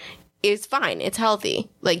there is fine. It's healthy.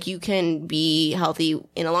 Like, you can be healthy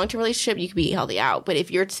in a long-term relationship. You can be healthy out. But if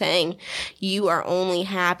you're saying you are only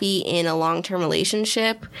happy in a long-term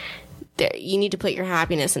relationship, you need to put your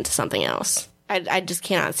happiness into something else. I just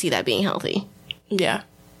cannot see that being healthy. Yeah.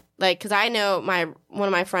 Like, because I know one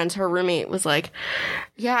of my friends, her roommate was like,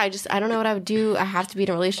 yeah, I don't know what I would do. I have to be in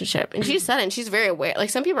a relationship. And she said it, and she's very aware. Like,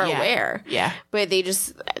 some people are aware. Yeah. But they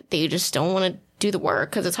just don't want to do the work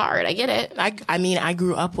because it's hard. I get it. I mean, I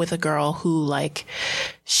grew up with a girl who, like,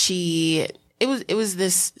 it was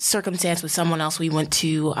this circumstance with someone else we went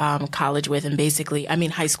to college with, and basically, I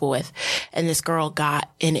mean, high school with. And this girl got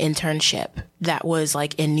an internship that was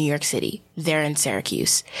like in New York City, there in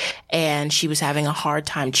Syracuse. And she was having a hard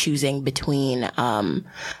time choosing between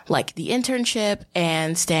like the internship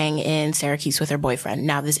and staying in Syracuse with her boyfriend.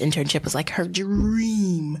 Now, this internship was like her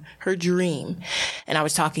dream. And I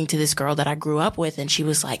was talking to this girl that I grew up with, and she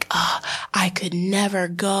was like, oh, I could never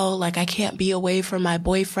go. Like, I can't be away from my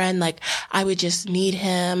boyfriend. Like, I would just need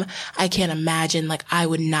him. I can't imagine. Like, I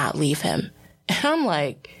would not leave him. And I'm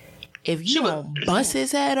like, if you don't bust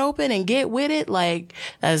his head open and get with it, like,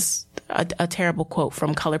 that's a terrible quote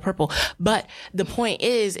from Color Purple. But the point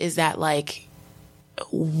is that, like,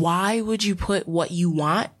 why would you put what you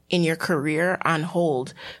want in your career on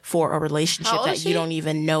hold for a relationship that you don't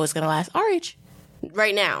even know is going to last? Our age.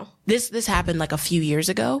 Right now. This happened like a few years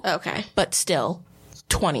ago. Okay. But still,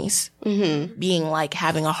 20s. Mm-hmm. Being like,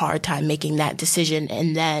 having a hard time making that decision.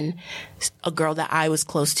 And then a girl that I was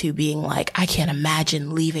close to being like, I can't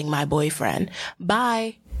imagine leaving my boyfriend.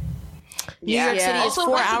 Bye. New York City is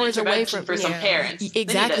 4 hours away from some parents.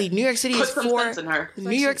 Exactly. New York City is New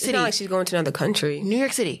York City. It's not like she's going to another country. New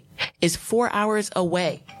York City is 4 hours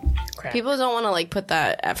away. Crap. People don't want to like put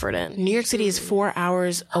that effort in. New York City is 4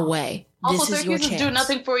 hours away. Also, this is your chance. Do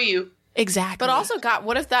nothing for you. Exactly. But also, God,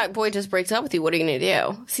 what if that boy just breaks up with you? What are you going to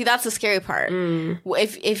do? See, that's the scary part.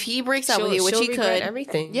 If he breaks up with you, which he could,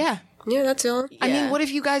 everything. Yeah. Yeah, that's all. I mean, what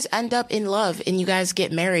if you guys end up in love and you guys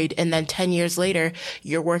get married, and then 10 years later,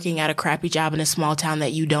 you're working at a crappy job in a small town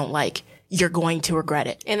that you don't like? You're going to regret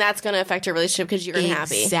it. And that's going to affect your relationship because you're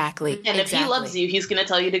unhappy. Exactly. And if he loves you, he's going to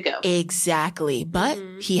tell you to go. Exactly. But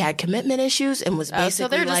he had commitment issues and was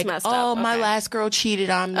basically so like, my last girl cheated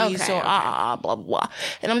on me, blah, blah.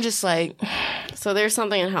 And I'm just like... So there's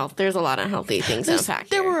something in health. There's a lot of healthy things in fact.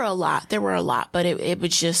 There were a lot. But it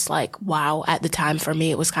was just like, wow. At the time for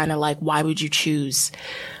me, it was kind of like, why would you choose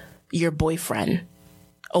your boyfriend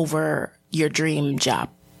over your dream job?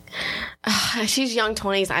 She's young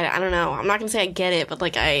 20s. I don't know. I'm not going to say I get it, but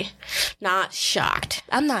like, not shocked.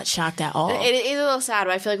 I'm not shocked at all. It is a little sad,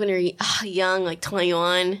 but I feel like when you're young, like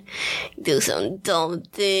 21, you do some dumb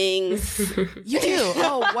things. You do.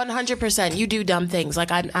 Oh, 100%. You do dumb things.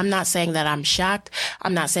 Like, I'm not saying that I'm shocked.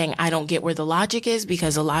 I'm not saying I don't get where the logic is,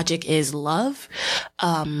 because the logic is love.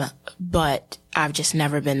 But I've just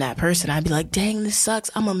never been that person. I'd be like, dang, this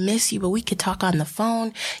sucks. I'm gonna miss you, but we could talk on the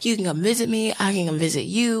phone. You can come visit me. I can come visit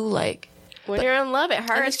you. Like, when you're in love, it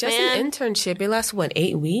hurts, it's just an internship. It lasts,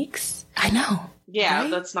 8 weeks? I know. Yeah, right?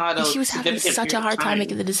 That's not. She was having such a hard time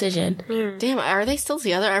making the decision. Damn, are they still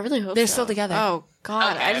together? I really hope they're still together. Oh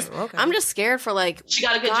God, Okay. I'm just scared for like. She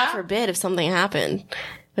got a good God job. forbid if something happened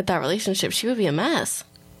with that relationship, she would be a mess.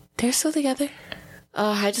 They're still together.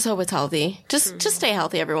 I just hope it's healthy. Just stay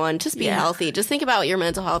healthy, everyone. Just be healthy. Just think about your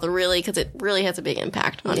mental health, really, because it really has a big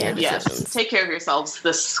impact on your decisions. Yes. Take care of yourselves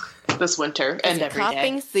this winter and every day.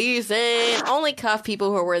 Cuffing season. Only cuff people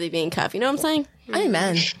who are worthy of being cuffed. You know what I'm saying?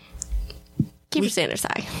 Amen. Keep your standards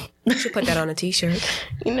high. You should put that on a t-shirt.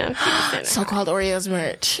 You know, keep your standards So-called Oreos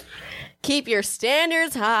merch. Keep your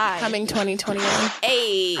standards high. Coming 2021.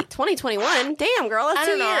 Hey, 2021. Damn, girl, that's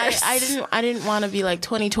 2 years. I didn't want to be like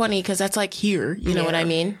 2020 because that's like here. You know what I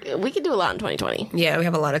mean? We could do a lot in 2020. Yeah, we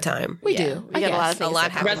have a lot of time. We do. We got a lot of things. A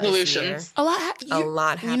lot happened resolutions. A lot happened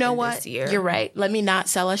You know what? this year. You're right. Let me not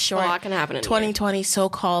sell us short. A lot can happen in 2020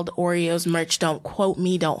 so-called Oreos merch. Don't quote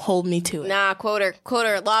me. Don't hold me to it. Nah, quoter.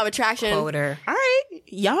 Law of attraction. Quoter. All right.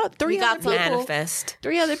 Y'all, three other people. Manifest.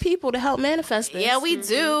 3 other people to help manifest this. Yeah, we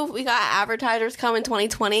do. We got advertisers coming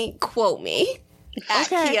 2020. Quote me. At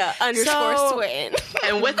Kia _ Swin.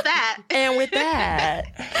 And with that.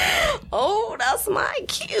 Oh, that's my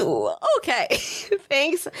cue. Okay.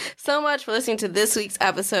 Thanks so much for listening to this week's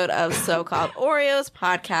episode of So-Called Oreos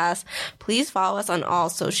podcast. Please follow us on all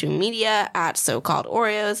social media at So-Called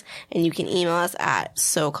Oreos, and you can email us at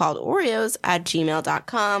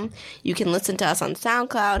SoCalledOreos@gmail.com. You can listen to us on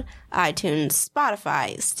SoundCloud, iTunes,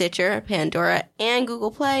 Spotify, Stitcher, Pandora, and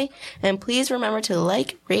Google Play. And please remember to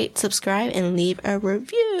like, rate, subscribe, and leave a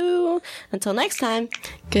review. Until next time,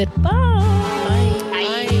 goodbye.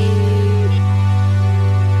 Bye.